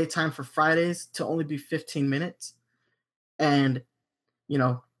my playtime for Fridays to only be 15 minutes. And,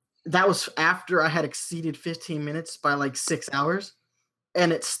 that was after I had exceeded 15 minutes by like 6 hours,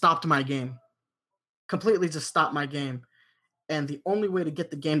 and it stopped my game. Completely just stopped my game. And the only way to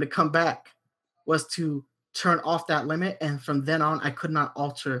get the game to come back was to turn off that limit, and from then on, I could not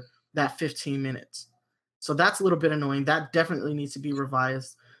alter that 15 minutes. So that's a little bit annoying. That definitely needs to be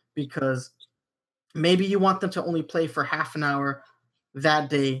revised, because maybe you want them to only play for half an hour that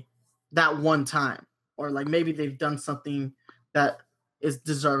day, that one time. Or like maybe they've done something that is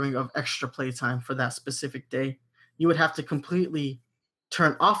deserving of extra playtime for that specific day. You would have to completely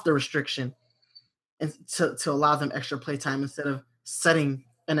turn off the restriction and to allow them extra playtime instead of setting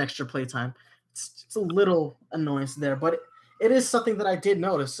an extra playtime. It's a little annoyance there, but it is something that I did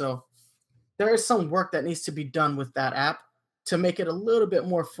notice. So there is some work that needs to be done with that app to make it a little bit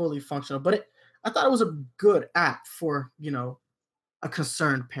more fully functional. But I thought it was a good app for, a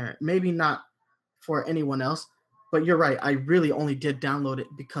concerned parent. Maybe not for anyone else, but you're right. I really only did download it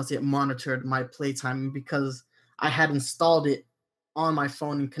because it monitored my playtime, and because I had installed it on my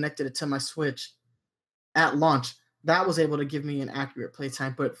phone and connected it to my Switch at launch. That was able to give me an accurate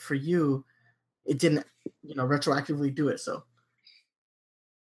playtime, but for you, it didn't, retroactively do it. So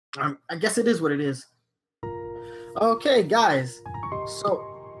I guess it is what it is. Okay, guys. So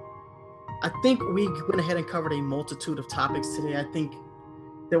I think we went ahead and covered a multitude of topics today. I think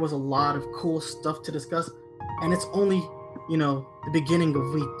there was a lot of cool stuff to discuss, and it's only, the beginning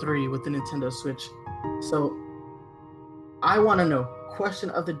of week 3 with the Nintendo Switch. So I want to know, question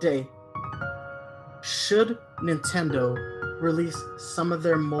of the day: should Nintendo release some of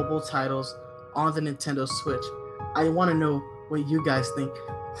their mobile titles on the Nintendo Switch? I want to know what you guys think.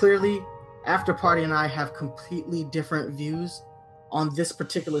 Clearly, After Party and I have completely different views on this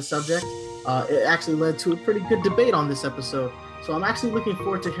particular subject. It actually led to a pretty good debate on this episode. So I'm actually looking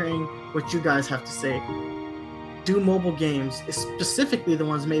forward to hearing what you guys have to say. Do mobile games, specifically the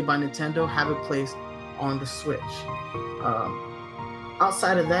ones made by Nintendo, have a place on the Switch.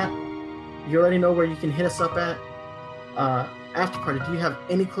 Outside of that, you already know where you can hit us up at. After Party, do you have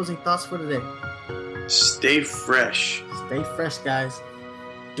any closing thoughts for today? Stay fresh. Stay fresh, guys.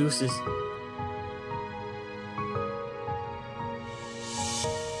 Deuces.